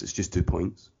mentality. I guess it's just 2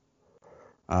 points,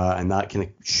 and that kind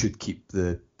of should keep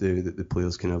the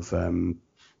players kind of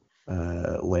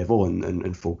level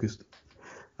and focused.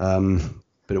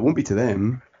 But it won't be to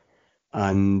them.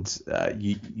 And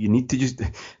you need to just...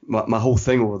 My whole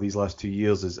thing over these last 2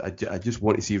 years is I just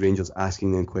want to see Rangers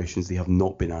asking them questions they have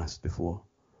not been asked before.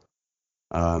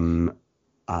 You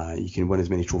can win as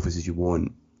many trophies as you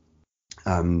want.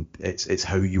 It's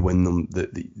how you win them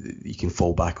that you can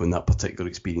fall back on that particular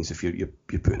experience if you're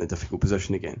put in a difficult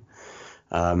position again.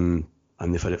 And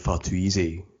they've had it far too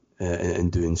easy in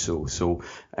doing so. So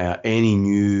any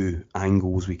new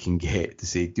angles we can get to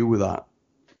say deal with that,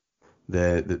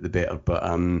 the better. But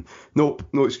no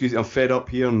excuse. I'm fed up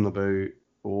hearing about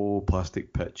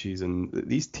plastic pitches, and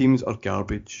these teams are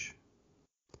garbage.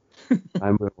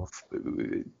 And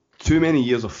too many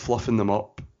years of fluffing them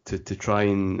up to try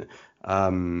and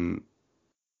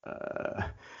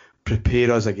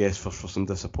prepare us, I guess, for some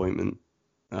disappointment.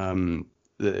 The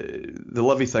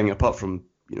Livy thing, apart from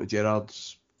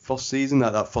Gerrard's first season,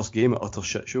 that first game at utter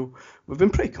shit show, we've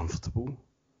been pretty comfortable.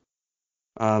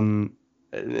 And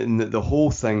the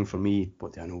whole thing for me,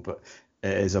 what do I know, but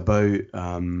it is about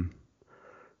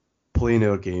playing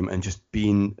our game and just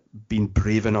being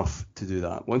brave enough to do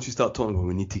that. Once you start talking about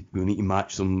we need to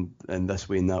match them in this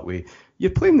way and that way,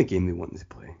 you're playing the game they want to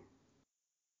play.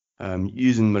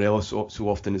 Using Morelos so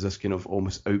often as this kind of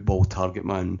almost outball target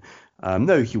man.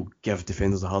 Now he'll give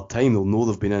defenders a hard time. They'll know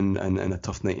they've been in a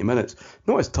tough 90 minutes.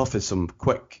 Not as tough as some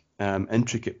quick,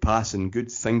 intricate passing, good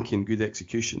thinking, good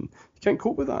execution. You can't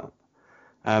cope with that.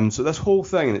 So this whole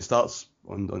thing, and it starts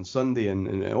on Sunday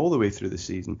and all the way through the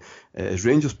season, is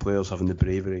Rangers players having the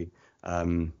bravery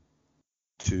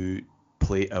to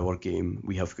play our game.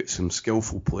 We have got some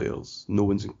skillful players. No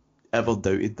one's ever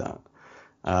doubted that.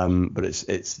 But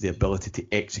it's the ability to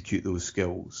execute those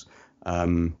skills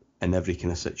in every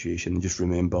kind of situation. And just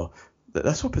remember that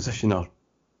this opposition are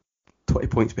 20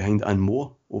 points behind and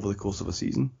more over the course of a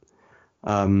season.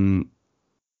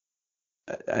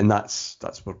 And that's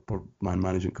where man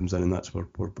management comes in, and that's where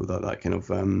that kind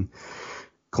of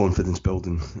confidence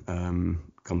building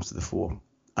comes to the fore.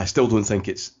 I still don't think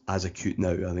it's as acute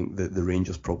now. I think the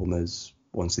Rangers' problem is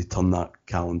once they turn that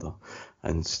calendar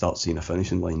and start seeing a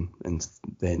finishing line, and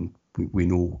then we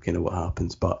know kind of what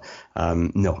happens. But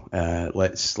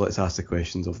let's ask the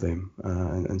questions of them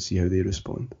and see how they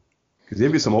respond, because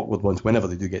they've got some awkward ones whenever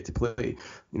they do get to play.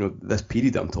 This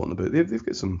period that I'm talking about, they've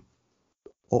got some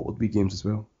awkward wee games as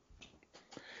well.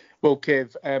 Well,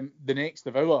 Kev, the next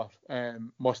of our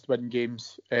must-win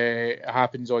games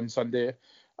happens on Sunday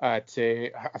at,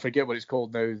 I forget what it's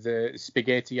called now, the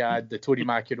Spaghetti Ad, the Tony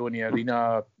Macaroni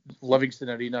Arena, Livingston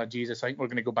Arena. Jesus, I think we're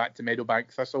going to go back to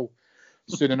Meadowbank Thistle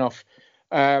soon enough.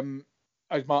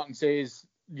 As Martin says,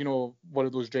 one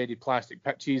of those dreaded plastic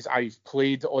pitches. I've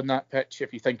played on that pitch.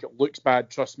 If you think it looks bad,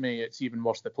 trust me, it's even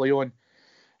worse to play on.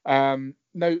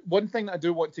 Now, one thing that I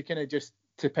do want to kind of just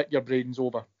to pick your brains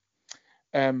over.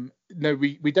 Now,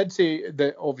 we did say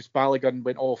that obviously Balogun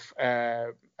went off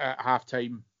at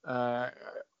half-time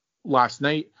last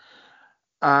night.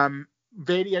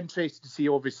 very interested to see.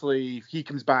 Obviously, if he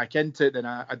comes back into it, then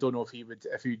I don't know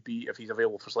if he's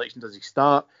available for selection. Does he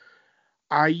start?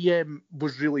 I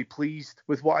was really pleased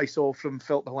with what I saw from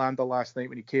Philip Hollander last night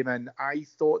when he came in. I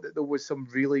thought that there was some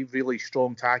really, really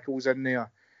strong tackles in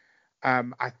there.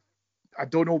 I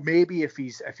don't know, maybe if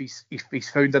he's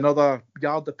found another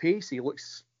yard of pace. He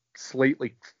looks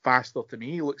slightly faster to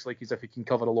me. He looks like as if he can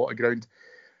cover a lot of ground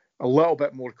a little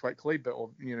bit more quickly, but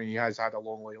he has had a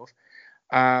long layoff.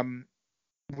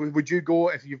 Would you go,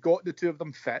 if you've got the two of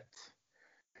them fit,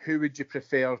 who would you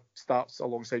prefer starts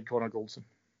alongside Connor Goldson?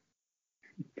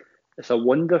 It's a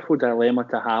wonderful dilemma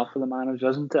to have for the manager,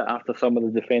 isn't it? After some of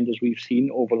the defenders we've seen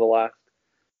over the last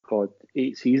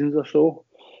 8 seasons or so,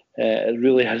 it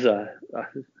really is a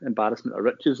embarrassment of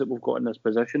riches that we've got in this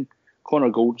position. Connor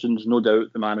Goldson's no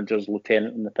doubt the manager's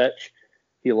lieutenant on the pitch.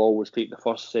 He'll always take the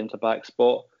first centre-back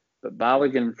spot. But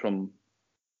Balogun,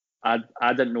 I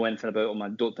didn't know anything about him. I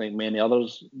don't think many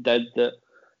others did. That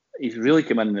he's really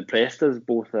come in and impressed us,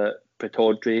 both at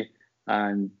Pittodrie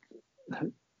and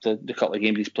the couple of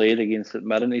games he's played against St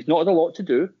Mirren. He's not had a lot to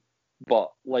do,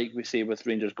 but like we say with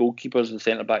Rangers goalkeepers, the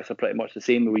centre-backs are pretty much the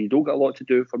same, where you don't get a lot to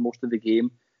do for most of the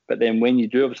game. But then when you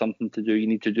do have something to do, you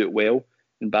need to do it well.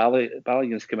 And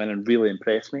Balogun's come in and really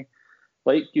impressed me.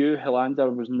 Like you, Hollander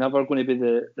was never going to be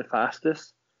the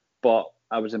fastest, but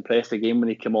I was impressed again when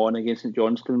he came on against St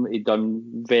Johnstone. He'd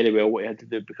done very well what he had to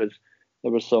do, because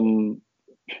there was the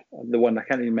one, I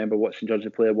can't even remember what St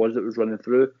Johnstone player was that was running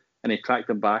through, and he tracked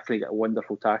him back and he got a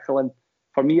wonderful tackle in.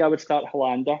 For me, I would start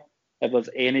Hollander if there's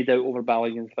any doubt over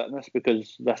Balogun's fitness,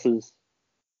 because this is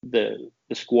the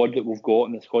squad that we've got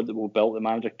and the squad that we've built. The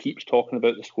manager keeps talking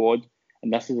about the squad,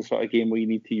 and this is the sort of game where you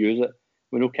need to use it.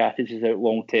 We know Katic is out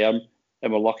long term,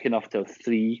 and we're lucky enough to have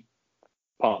 3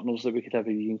 partners that we could have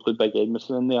if you include Big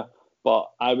Edmondson in there. But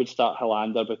I would start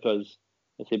Hollander because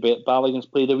I say Balogun's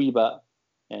played a wee bit,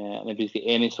 and if he's got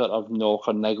any sort of knock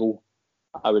or niggle,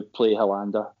 I would play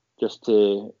Hollander just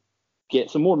to get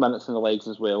some more minutes in the legs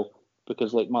as well.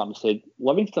 Because like Martin said,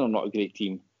 Livingston are not a great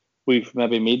team. We've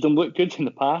maybe made them look good in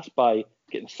the past by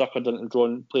getting suckered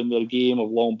into playing their game of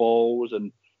long balls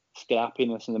and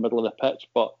scrappiness in the middle of the pitch.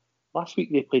 But last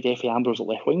week they played Effie Ambrose at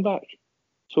left wing back.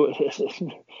 So this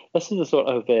is the sort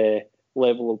of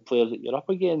level of players that you're up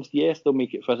against. Yes, they'll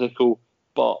make it physical,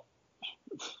 but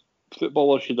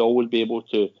footballers should always be able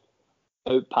to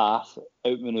outpass,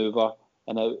 outmaneuver,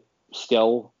 and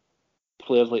outskill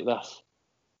players like this.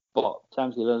 But to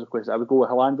answer the question, I would go with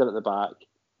Hollander at the back,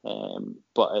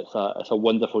 but it's a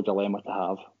wonderful dilemma to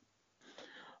have.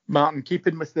 Martin,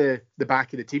 keeping with the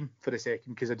back of the team for a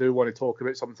second, because I do want to talk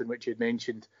about something which you had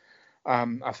mentioned.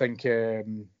 I think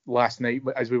last night,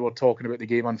 as we were talking about the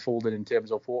game unfolding in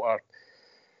terms of what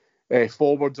our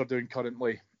forwards are doing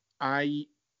currently, I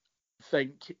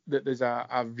think that there's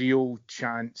a real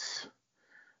chance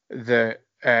that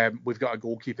we've got a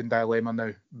goalkeeping dilemma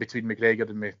now between McGregor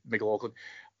and McLaughlin.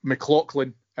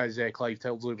 McLaughlin, as Clive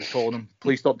Tilsley was calling him.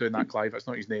 Please stop doing that, Clive. That's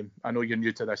not his name. I know you're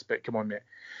new to this, but come on, mate.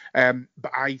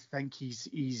 But I think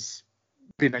he's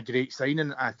been a great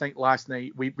signing. I think last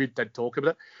night we did talk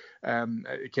about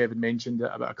it. Kevin mentioned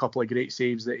about a couple of great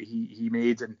saves that he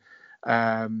made, and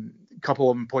a couple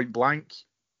of them point blank.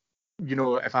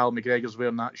 If Al McGregor's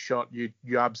wearing that shirt, you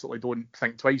absolutely don't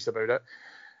think twice about it.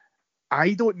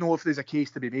 I don't know if there's a case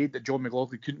to be made that John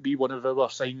McLaughlin couldn't be one of our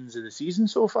signings of the season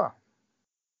so far.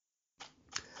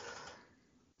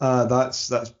 That's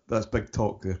big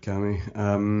talk there, Cammy.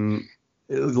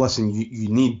 Listen, you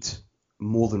need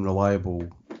more than reliable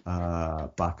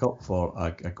backup for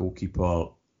a goalkeeper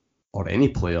or any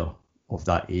player of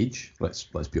that age. Let's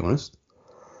be honest.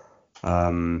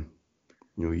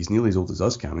 He's nearly as old as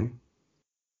us, Cammy.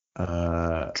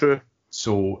 True.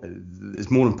 So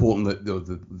it's more important that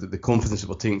the confidence that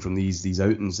we're taking from these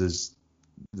outings is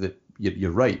that you're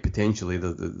right. Potentially,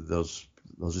 there's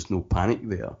just no panic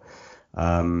there.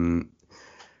 I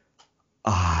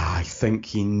think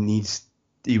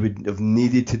he would have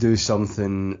needed to do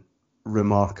something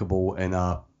remarkable in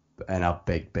a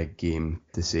big game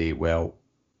to say, well,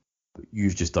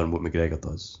 you've just done what McGregor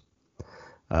does.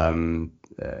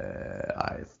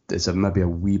 It's maybe a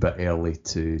wee bit early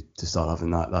to start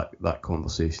having that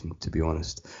conversation, to be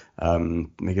honest.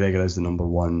 McGregor is the number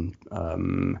one,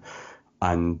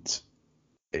 and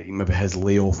maybe his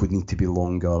layoff would need to be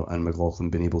longer, and McLaughlin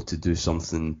being able to do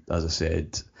something, as I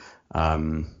said,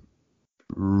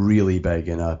 really big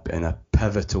in a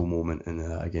pivotal moment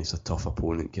against a tough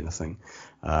opponent, kind of thing.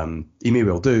 He may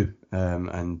well do,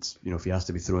 and if he has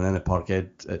to be thrown in at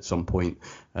Parkhead at some point,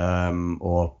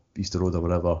 or Easter Road or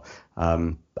whatever,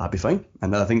 that'd be fine.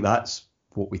 And I think that's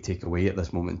what we take away at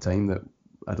this moment in time, that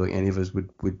I don't think any of us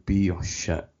would be, oh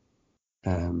shit,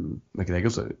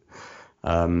 McGregor's out.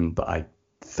 But I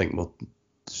think we're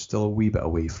still a wee bit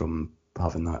away from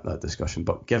having that discussion.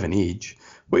 But given age,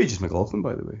 what age is McLaughlin,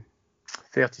 by the way?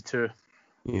 32.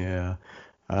 Yeah.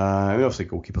 I mean, obviously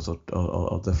goalkeepers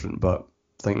are different, but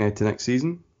think now to next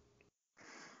season?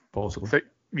 Possibly.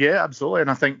 Yeah, absolutely.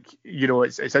 And I think,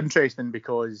 it's interesting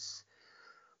because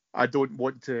I don't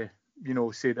want to,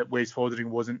 say that Wes Fodering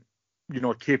wasn't,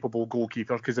 a capable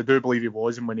goalkeeper, because I do believe he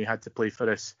was. And when he had to play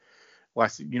for us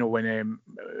last, when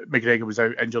McGregor was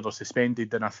out injured or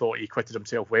suspended, then I thought he acquitted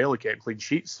himself well. He kept clean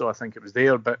sheets, so I think it was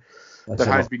there. But there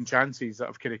has been chances that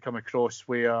have kind of come across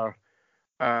where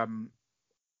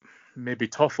maybe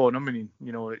tough on him. And,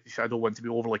 I don't want to be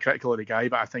overly critical of the guy,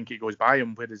 but I think it goes by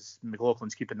him, whereas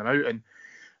McLaughlin's keeping them out. And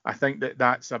I think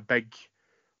that's a big...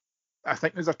 I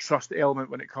think there's a trust element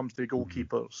when it comes to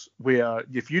goalkeepers, where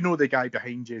if the guy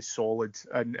behind you is solid,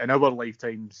 and in our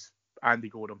lifetimes, Andy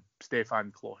Gorham,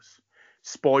 Stefan Klos,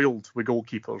 spoiled with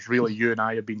goalkeepers, really, you and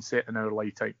I have been set in our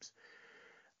lifetimes.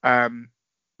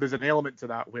 There's an element to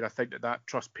that where I think that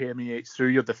trust permeates through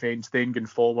your defence, then going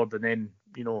forward, and then,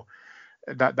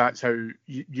 that's how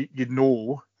you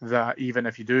know that even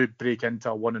if you do break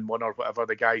into a 1-on-1 or whatever,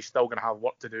 the guy's still going to have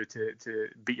work to do to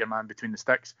beat your man between the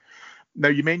sticks. Now,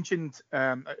 you mentioned,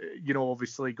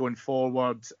 obviously going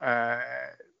forward,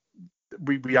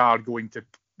 we are going to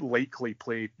likely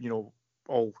play,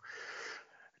 all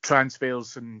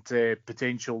transfers and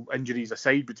potential injuries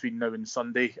aside between now and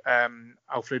Sunday.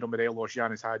 Alfredo Morelos,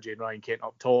 Yanis Hadji and Ryan Kent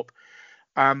up top.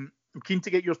 I'm keen to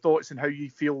get your thoughts on how you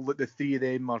feel that the three of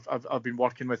them have been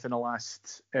working with in the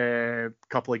last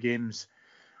couple of games.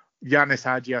 Yanis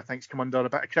Hadji, I think, has come under a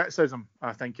bit of criticism,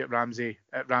 I think, at Ramsey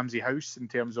House, in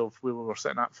terms of where we were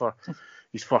sitting at for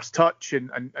his first touch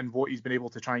and what he's been able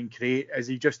to try and create. Is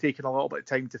he just taking a little bit of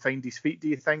time to find his feet, do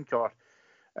you think, or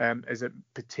is it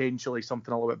potentially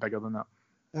something a little bit bigger than that?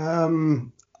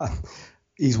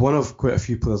 He's one of quite a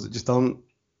few players that just aren't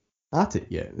at it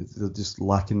yet. They're just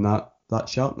lacking that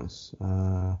sharpness.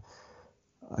 I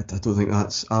don't think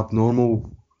that's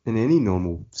abnormal in any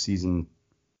normal season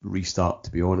restart,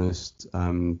 to be honest.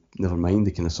 Never mind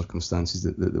the kind of circumstances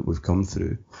that we've come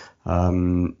through.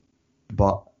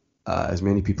 But as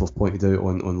many people have pointed out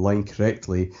online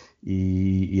correctly,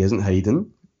 he isn't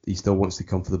hiding. He still wants to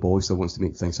come for the ball. He still wants to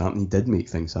make things happen. He did make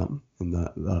things happen in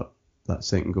that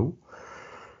second goal.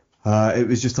 It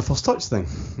was just a first touch thing.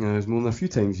 It was more than a few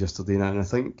times yesterday, and I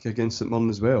think against St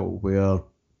Mirren as well, where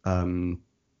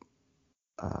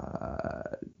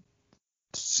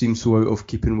seemed so out of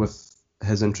keeping with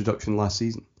his introduction last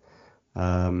season.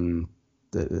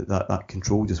 That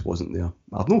control just wasn't there.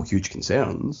 I have no huge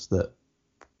concerns that,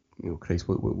 Christ,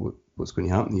 what's going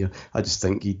to happen here. I just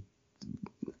think he,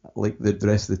 like the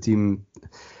rest of the team,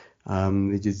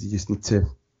 they just need to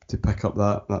pick up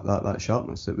that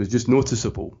sharpness. It was just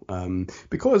noticeable,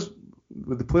 because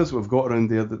with the players that we've got around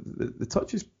there, the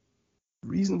touch is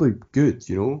reasonably good.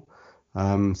 Certainly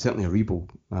a Rebo,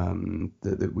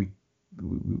 that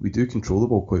we do control the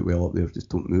ball quite well up there, just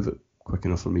don't move it quick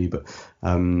enough for me. But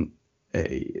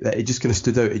it just kind of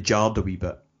stood out. It jarred a wee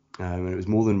bit, and it was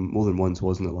more than once,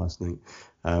 wasn't it, last night?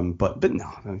 But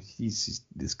no,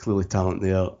 there's clearly talent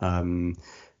there.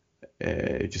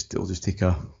 It'll just take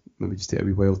a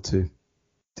wee while to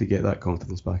get that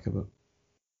confidence back a bit.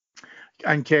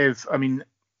 And Kev, I mean,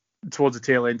 towards the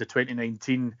tail end of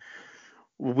 2019,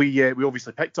 we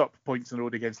obviously picked up points in the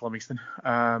road against Livingston.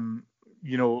 A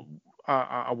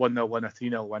 1-0 win, a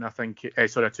 3-0 win, I think. A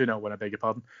 2-0 win, I beg your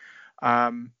pardon.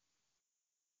 I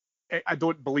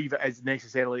don't believe it is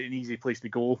necessarily an easy place to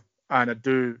go, and I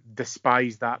do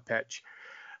despise that pitch.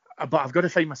 But I've got to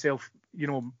find myself,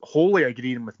 wholly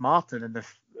agreeing with Martin, and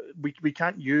we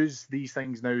can't use these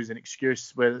things now as an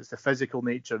excuse, whether it's the physical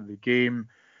nature of the game,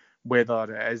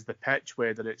 whether it is the pitch,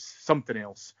 whether it's something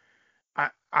else.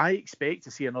 I expect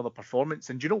to see another performance,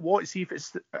 and do you know what? See if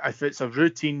it's a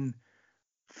routine,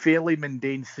 fairly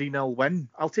mundane 3-0 win,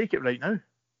 I'll take it right now.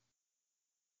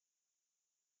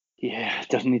 Yeah, it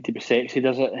doesn't need to be sexy,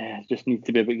 does it? It just needs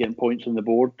to be about getting points on the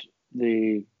board.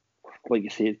 Like you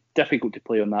say, it's difficult to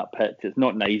play on that pitch. It's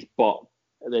not nice, but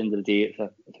at the end of the day, it's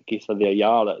a case of their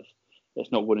yard.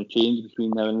 It's not going to change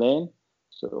between now and then.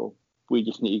 So we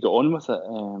just need to get on with it.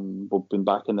 We've been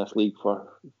back in this league for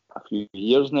a few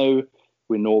years now.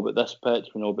 We know about this pitch.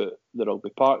 We know about the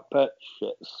Rugby Park pitch.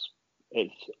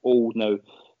 It's old now.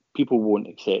 People won't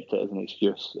accept it as an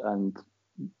excuse, and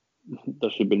there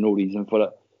should be no reason for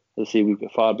it. As I say, we've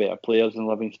got far better players in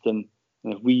Livingston,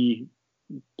 and if we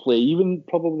play even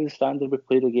probably the standard we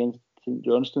played against St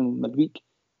Johnstone midweek,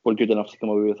 we're good enough to come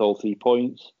away with all 3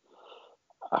 points.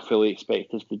 I fully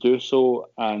expect us to do so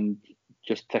and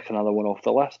just tick another one off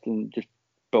the list and just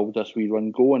build this wee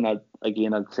run going. I'd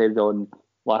said on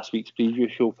last week's preview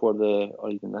show or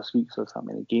even this week's, there's that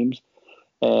many games,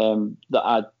 that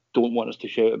I don't want us to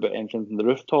shout about anything from the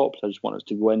rooftops. I just want us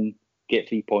to go in, get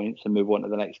 3 points and move on to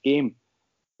the next game.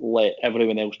 Let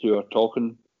everyone else do our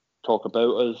talking, talk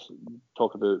about us,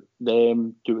 talk about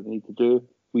them, do what they need to do.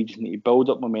 We just need to build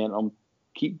up momentum,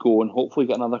 keep going, hopefully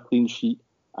get another clean sheet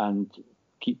and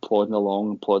keep plodding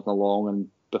along. And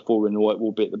before we know it,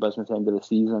 we'll be at the business end of the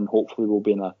season and hopefully we'll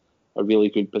be in a really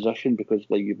good position because,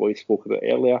 like you boys spoke about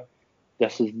earlier,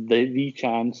 this is the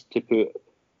chance to put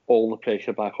all the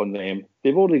pressure back on them.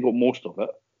 They've already got most of it,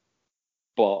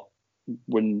 but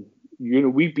when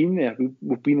we've been there,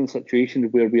 we've been in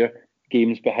situations where we're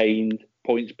games behind,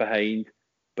 points behind,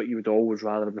 but you would always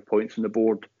rather have the points on the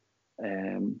board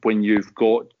when you've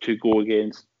got to go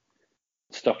against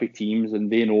stuffy teams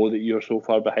and they know that you're so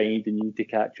far behind and you need to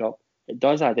catch up. It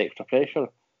does add extra pressure.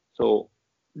 So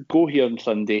go here on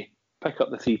Sunday, pick up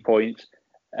the 3 points,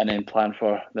 and then plan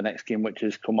for the next game, which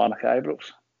is Kilmarnock at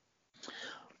Ibrox.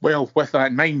 Well, with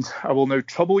that in mind, I will now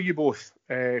trouble you both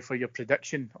for your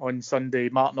prediction on Sunday.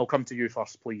 Martin, I'll come to you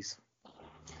first, please.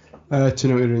 2-0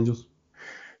 to Rangers.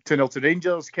 2-0 to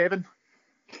Rangers. Kevin?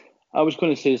 I was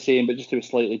going to say the same, but just to be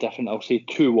slightly different, I'll say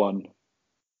 2-1.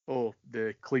 Oh,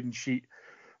 the clean sheet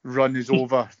run is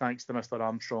over, thanks to Mr.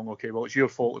 Armstrong. Okay, well, it's your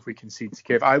fault if we concede to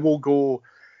Kev.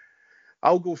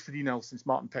 I'll go 3-0 since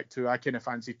Martin picked 2. I kind of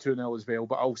fancy 2-0 as well,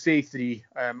 but I'll say 3.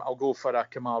 I'll go for a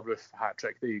Kamar Roof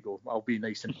hat-trick. There you go. I'll be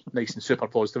nice and super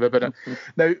positive about it.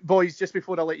 Now, boys, just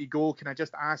before I let you go, can I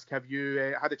just ask, have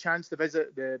you had a chance to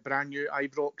visit the brand new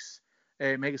Ibrox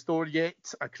megastore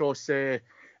yet across in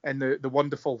the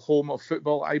wonderful home of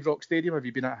football, Ibrox Stadium? Have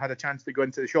you had a chance to go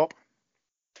into the shop?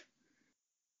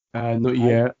 Not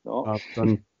yet. I've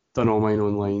done all mine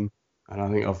online, and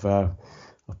I think I've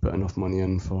put enough money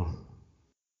in for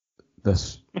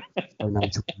this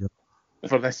financial year.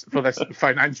 For this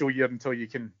financial year until you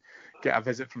can get a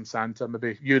visit from Santa.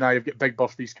 Maybe you and I have got big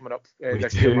birthdays coming up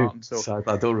this year, Martin. So sad.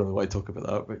 I don't really want to talk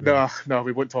about that. But no,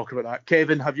 we won't talk about that.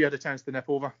 Kevin, have you had a chance to nip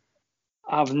over?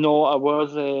 I've not. I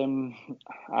was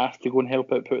asked to go and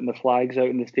help out putting the flags out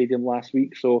in the stadium last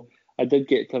week, so I did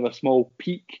get to have a small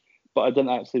peek, but I didn't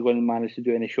actually go and manage to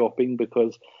do any shopping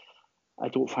because I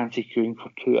don't fancy queuing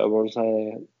for 2 hours.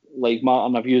 Like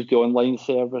Martin, I've used the online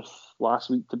service last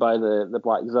week to buy the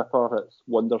black zipper. It's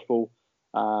wonderful.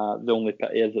 The only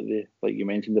pity is that they, like you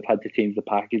mentioned, they've had to change the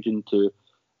packaging to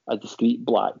a discreet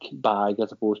black bag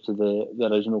as opposed to the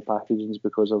original packagings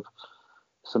because of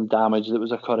some damage that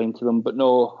was occurring to them. But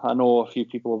no, I know a few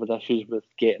people have had issues with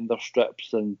getting their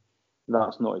strips and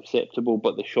that's not acceptable,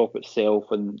 but the shop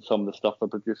itself and some of the stuff they're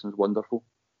producing is wonderful.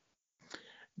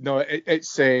 No,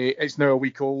 it's now a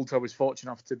week old. I was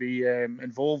fortunate enough to be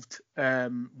involved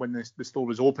when the store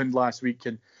was opened last week,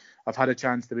 and I've had a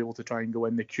chance to be able to try and go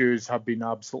in. The queues have been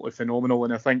absolutely phenomenal,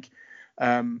 and I think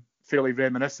fairly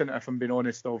reminiscent, if I'm being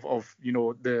honest, of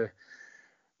the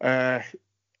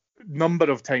number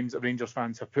of times that Rangers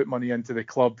fans have put money into the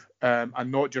club,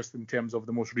 and not just in terms of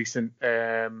the most recent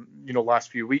last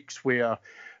few weeks, where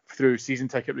through season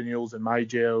ticket renewals and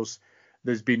MyJails,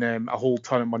 there's been a whole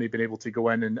ton of money being able to go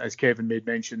in, and as Kevin made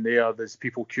mention there's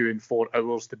people queuing for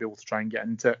hours to be able to try and get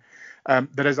into it.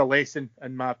 There is a lesson,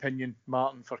 in my opinion,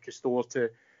 Martin, for Castore to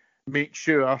make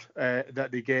sure that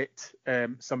they get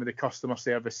some of the customer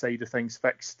service side of things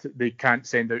fixed. They can't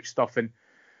send out stuff in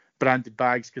branded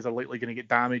bags because they're likely going to get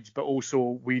damaged, but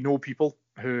also we know people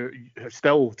who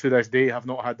still to this day have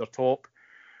not had their top.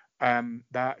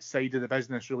 That side of the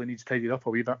business really needs tidied up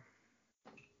a wee bit.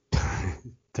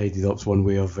 Tidied up's one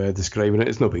way of describing it.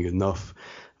 It's not been good enough.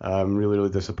 Really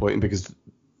disappointing because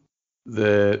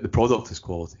the product is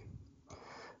quality,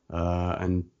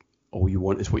 and all you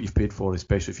want is what you've paid for,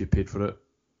 especially if you paid for it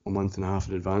a month and a half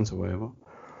in advance or whatever.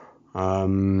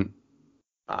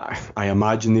 I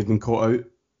imagine they've been caught out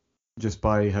just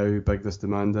by how big this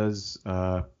demand is.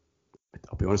 I'll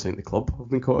be honest, I think the club have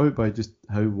been caught out by just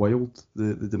how wild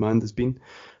the demand has been,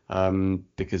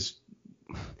 because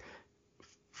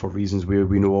for reasons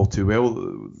we know all too well,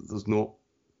 there's not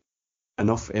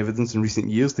enough evidence in recent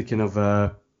years to kind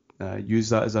of use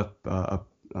that as a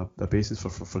basis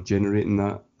for generating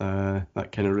that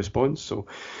kind of response. So,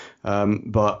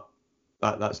 but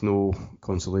that's no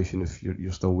consolation if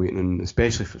you're still waiting, and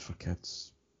especially if it's for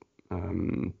kids.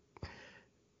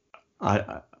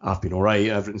 I've been alright.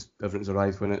 Everything's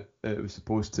arrived when it was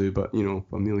supposed to, but I'm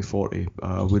nearly 40.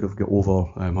 I would have got over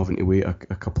having to wait a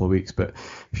couple of weeks. But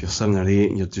if you're 7 or 8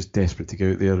 and you're just desperate to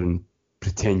go out there and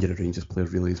pretend you're a Rangers player,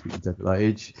 really is what you did at that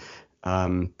age,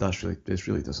 it's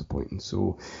really disappointing.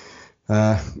 So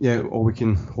all we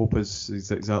can hope is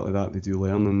exactly that, they do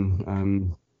learn,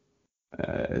 and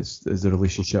as the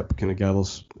relationship kind of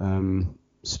gathers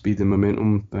speed and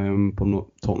momentum, we're not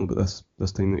talking about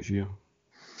this time next year.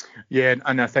 Yeah,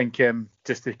 and I think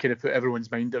just to kind of put everyone's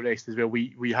mind at rest as well,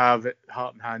 we have at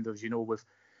Heart and Hand, as you know, we've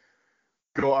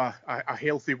got a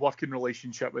healthy working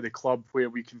relationship with the club where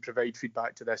we can provide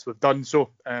feedback to this. We've done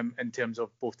so in terms of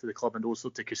both to the club and also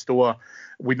to Custoa.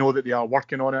 We know that they are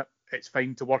working on it. It's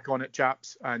fine to work on it,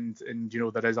 chaps, and you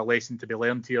know, there is a lesson to be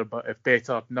learned here, but if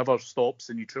better never stops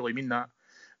and you truly mean that,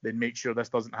 then make sure this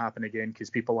doesn't happen again, because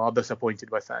people are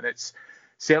disappointed with it, and it's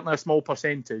certainly a small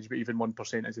percentage, but even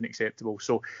 1% isn't acceptable.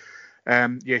 So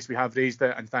yes, we have raised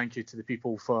it, and thank you to the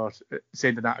people for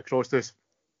sending that across to us.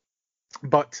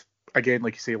 But again,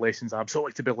 like you say, lessons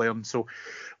absolutely to be learned. So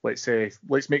let's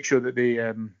make sure that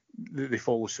they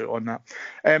follow suit on that.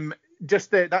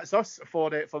 That's us for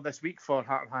this week for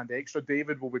Heart and Hand Extra.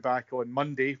 David will be back on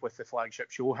Monday with the flagship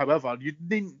show. However, you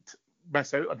needn't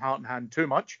miss out on Heart and Hand too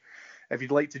much. If you'd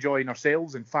like to join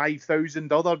ourselves and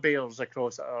 5,000 other bears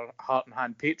across our Heart and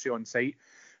Hand Patreon site,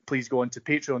 please go on to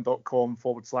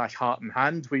patreon.com/Heart and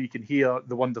Hand, where you can hear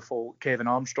the wonderful Kevin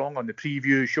Armstrong on the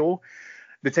preview show.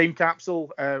 The Time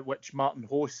Capsule, which Martin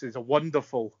hosts, is a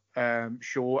wonderful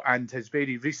show and has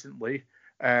very recently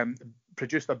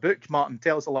produced a book. Martin,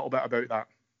 tell us a little bit about that.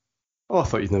 Oh, I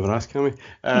thought you'd never ask, Cammy.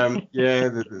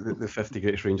 The 50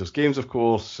 Greatest Rangers Games, of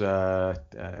course,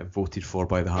 voted for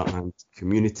by the Heart and Hand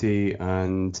community,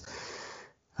 and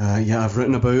I've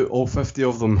written about all 50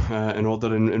 of them in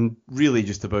order, and really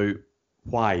just about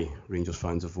why Rangers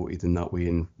fans have voted in that way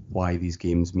and why these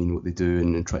games mean what they do,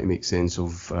 and try to make sense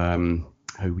of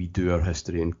how we do our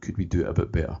history and could we do it a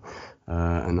bit better.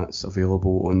 And that's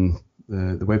available on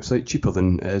the website, cheaper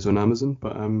than it is on Amazon.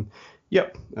 But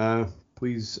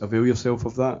please avail yourself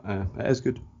of that. It is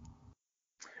good.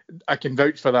 I can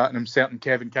vouch for that, and I'm certain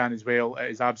Kevin can as well. It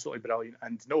is absolutely brilliant,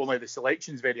 and not only the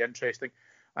selection is very interesting,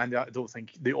 and I don't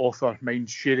think the author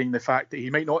minds sharing the fact that he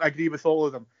might not agree with all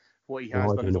of them. What he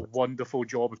has done is a wonderful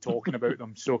job of talking about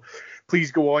them. So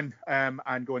please go on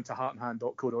and go into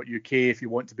heartandhand.co.uk if you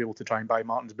want to be able to try and buy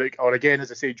Martin's book. Or again,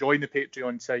 as I say, join the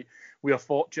Patreon site. We are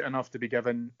fortunate enough to be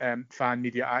given fan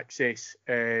media access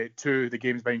to the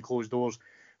games behind closed doors,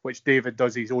 which David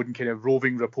does his own kind of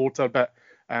roving reporter bit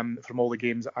from all the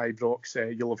games at Ibrox.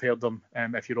 You'll have heard them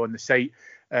if you're on the site,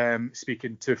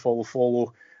 speaking to Follow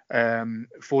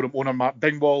forum owner Mark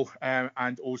Dingwall,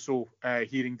 and also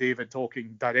hearing David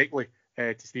talking directly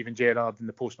to Stephen Gerrard in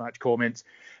the post-match comments.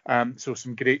 So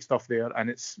some great stuff there, and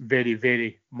it's very,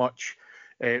 very much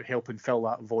helping fill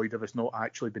that void of us not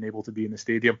actually being able to be in the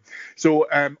stadium. So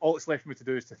all that's left for me to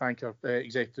do is to thank our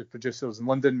executive producers in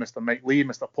London, Mr. Mike Lee,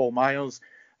 Mr. Paul Myers,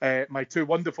 my two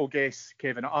wonderful guests,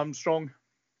 Kevin Armstrong.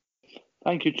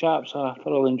 Thank you, chaps. I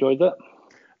thoroughly enjoyed it.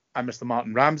 And Mr.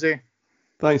 Martin Ramsey.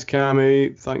 Thanks,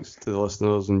 Cammy. Thanks to the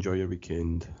listeners. Enjoy your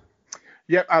weekend.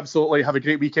 Yep, absolutely. Have a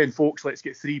great weekend, folks. Let's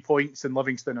get 3 points in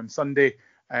Livingston on Sunday,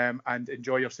 and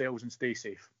enjoy yourselves and stay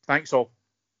safe. Thanks all.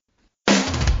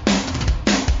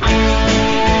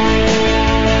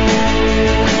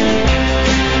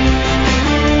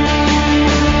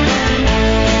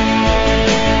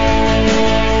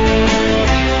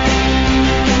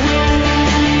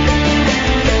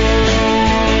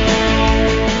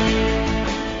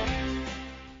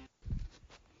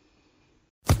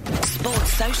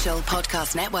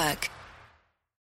 Podcast Network.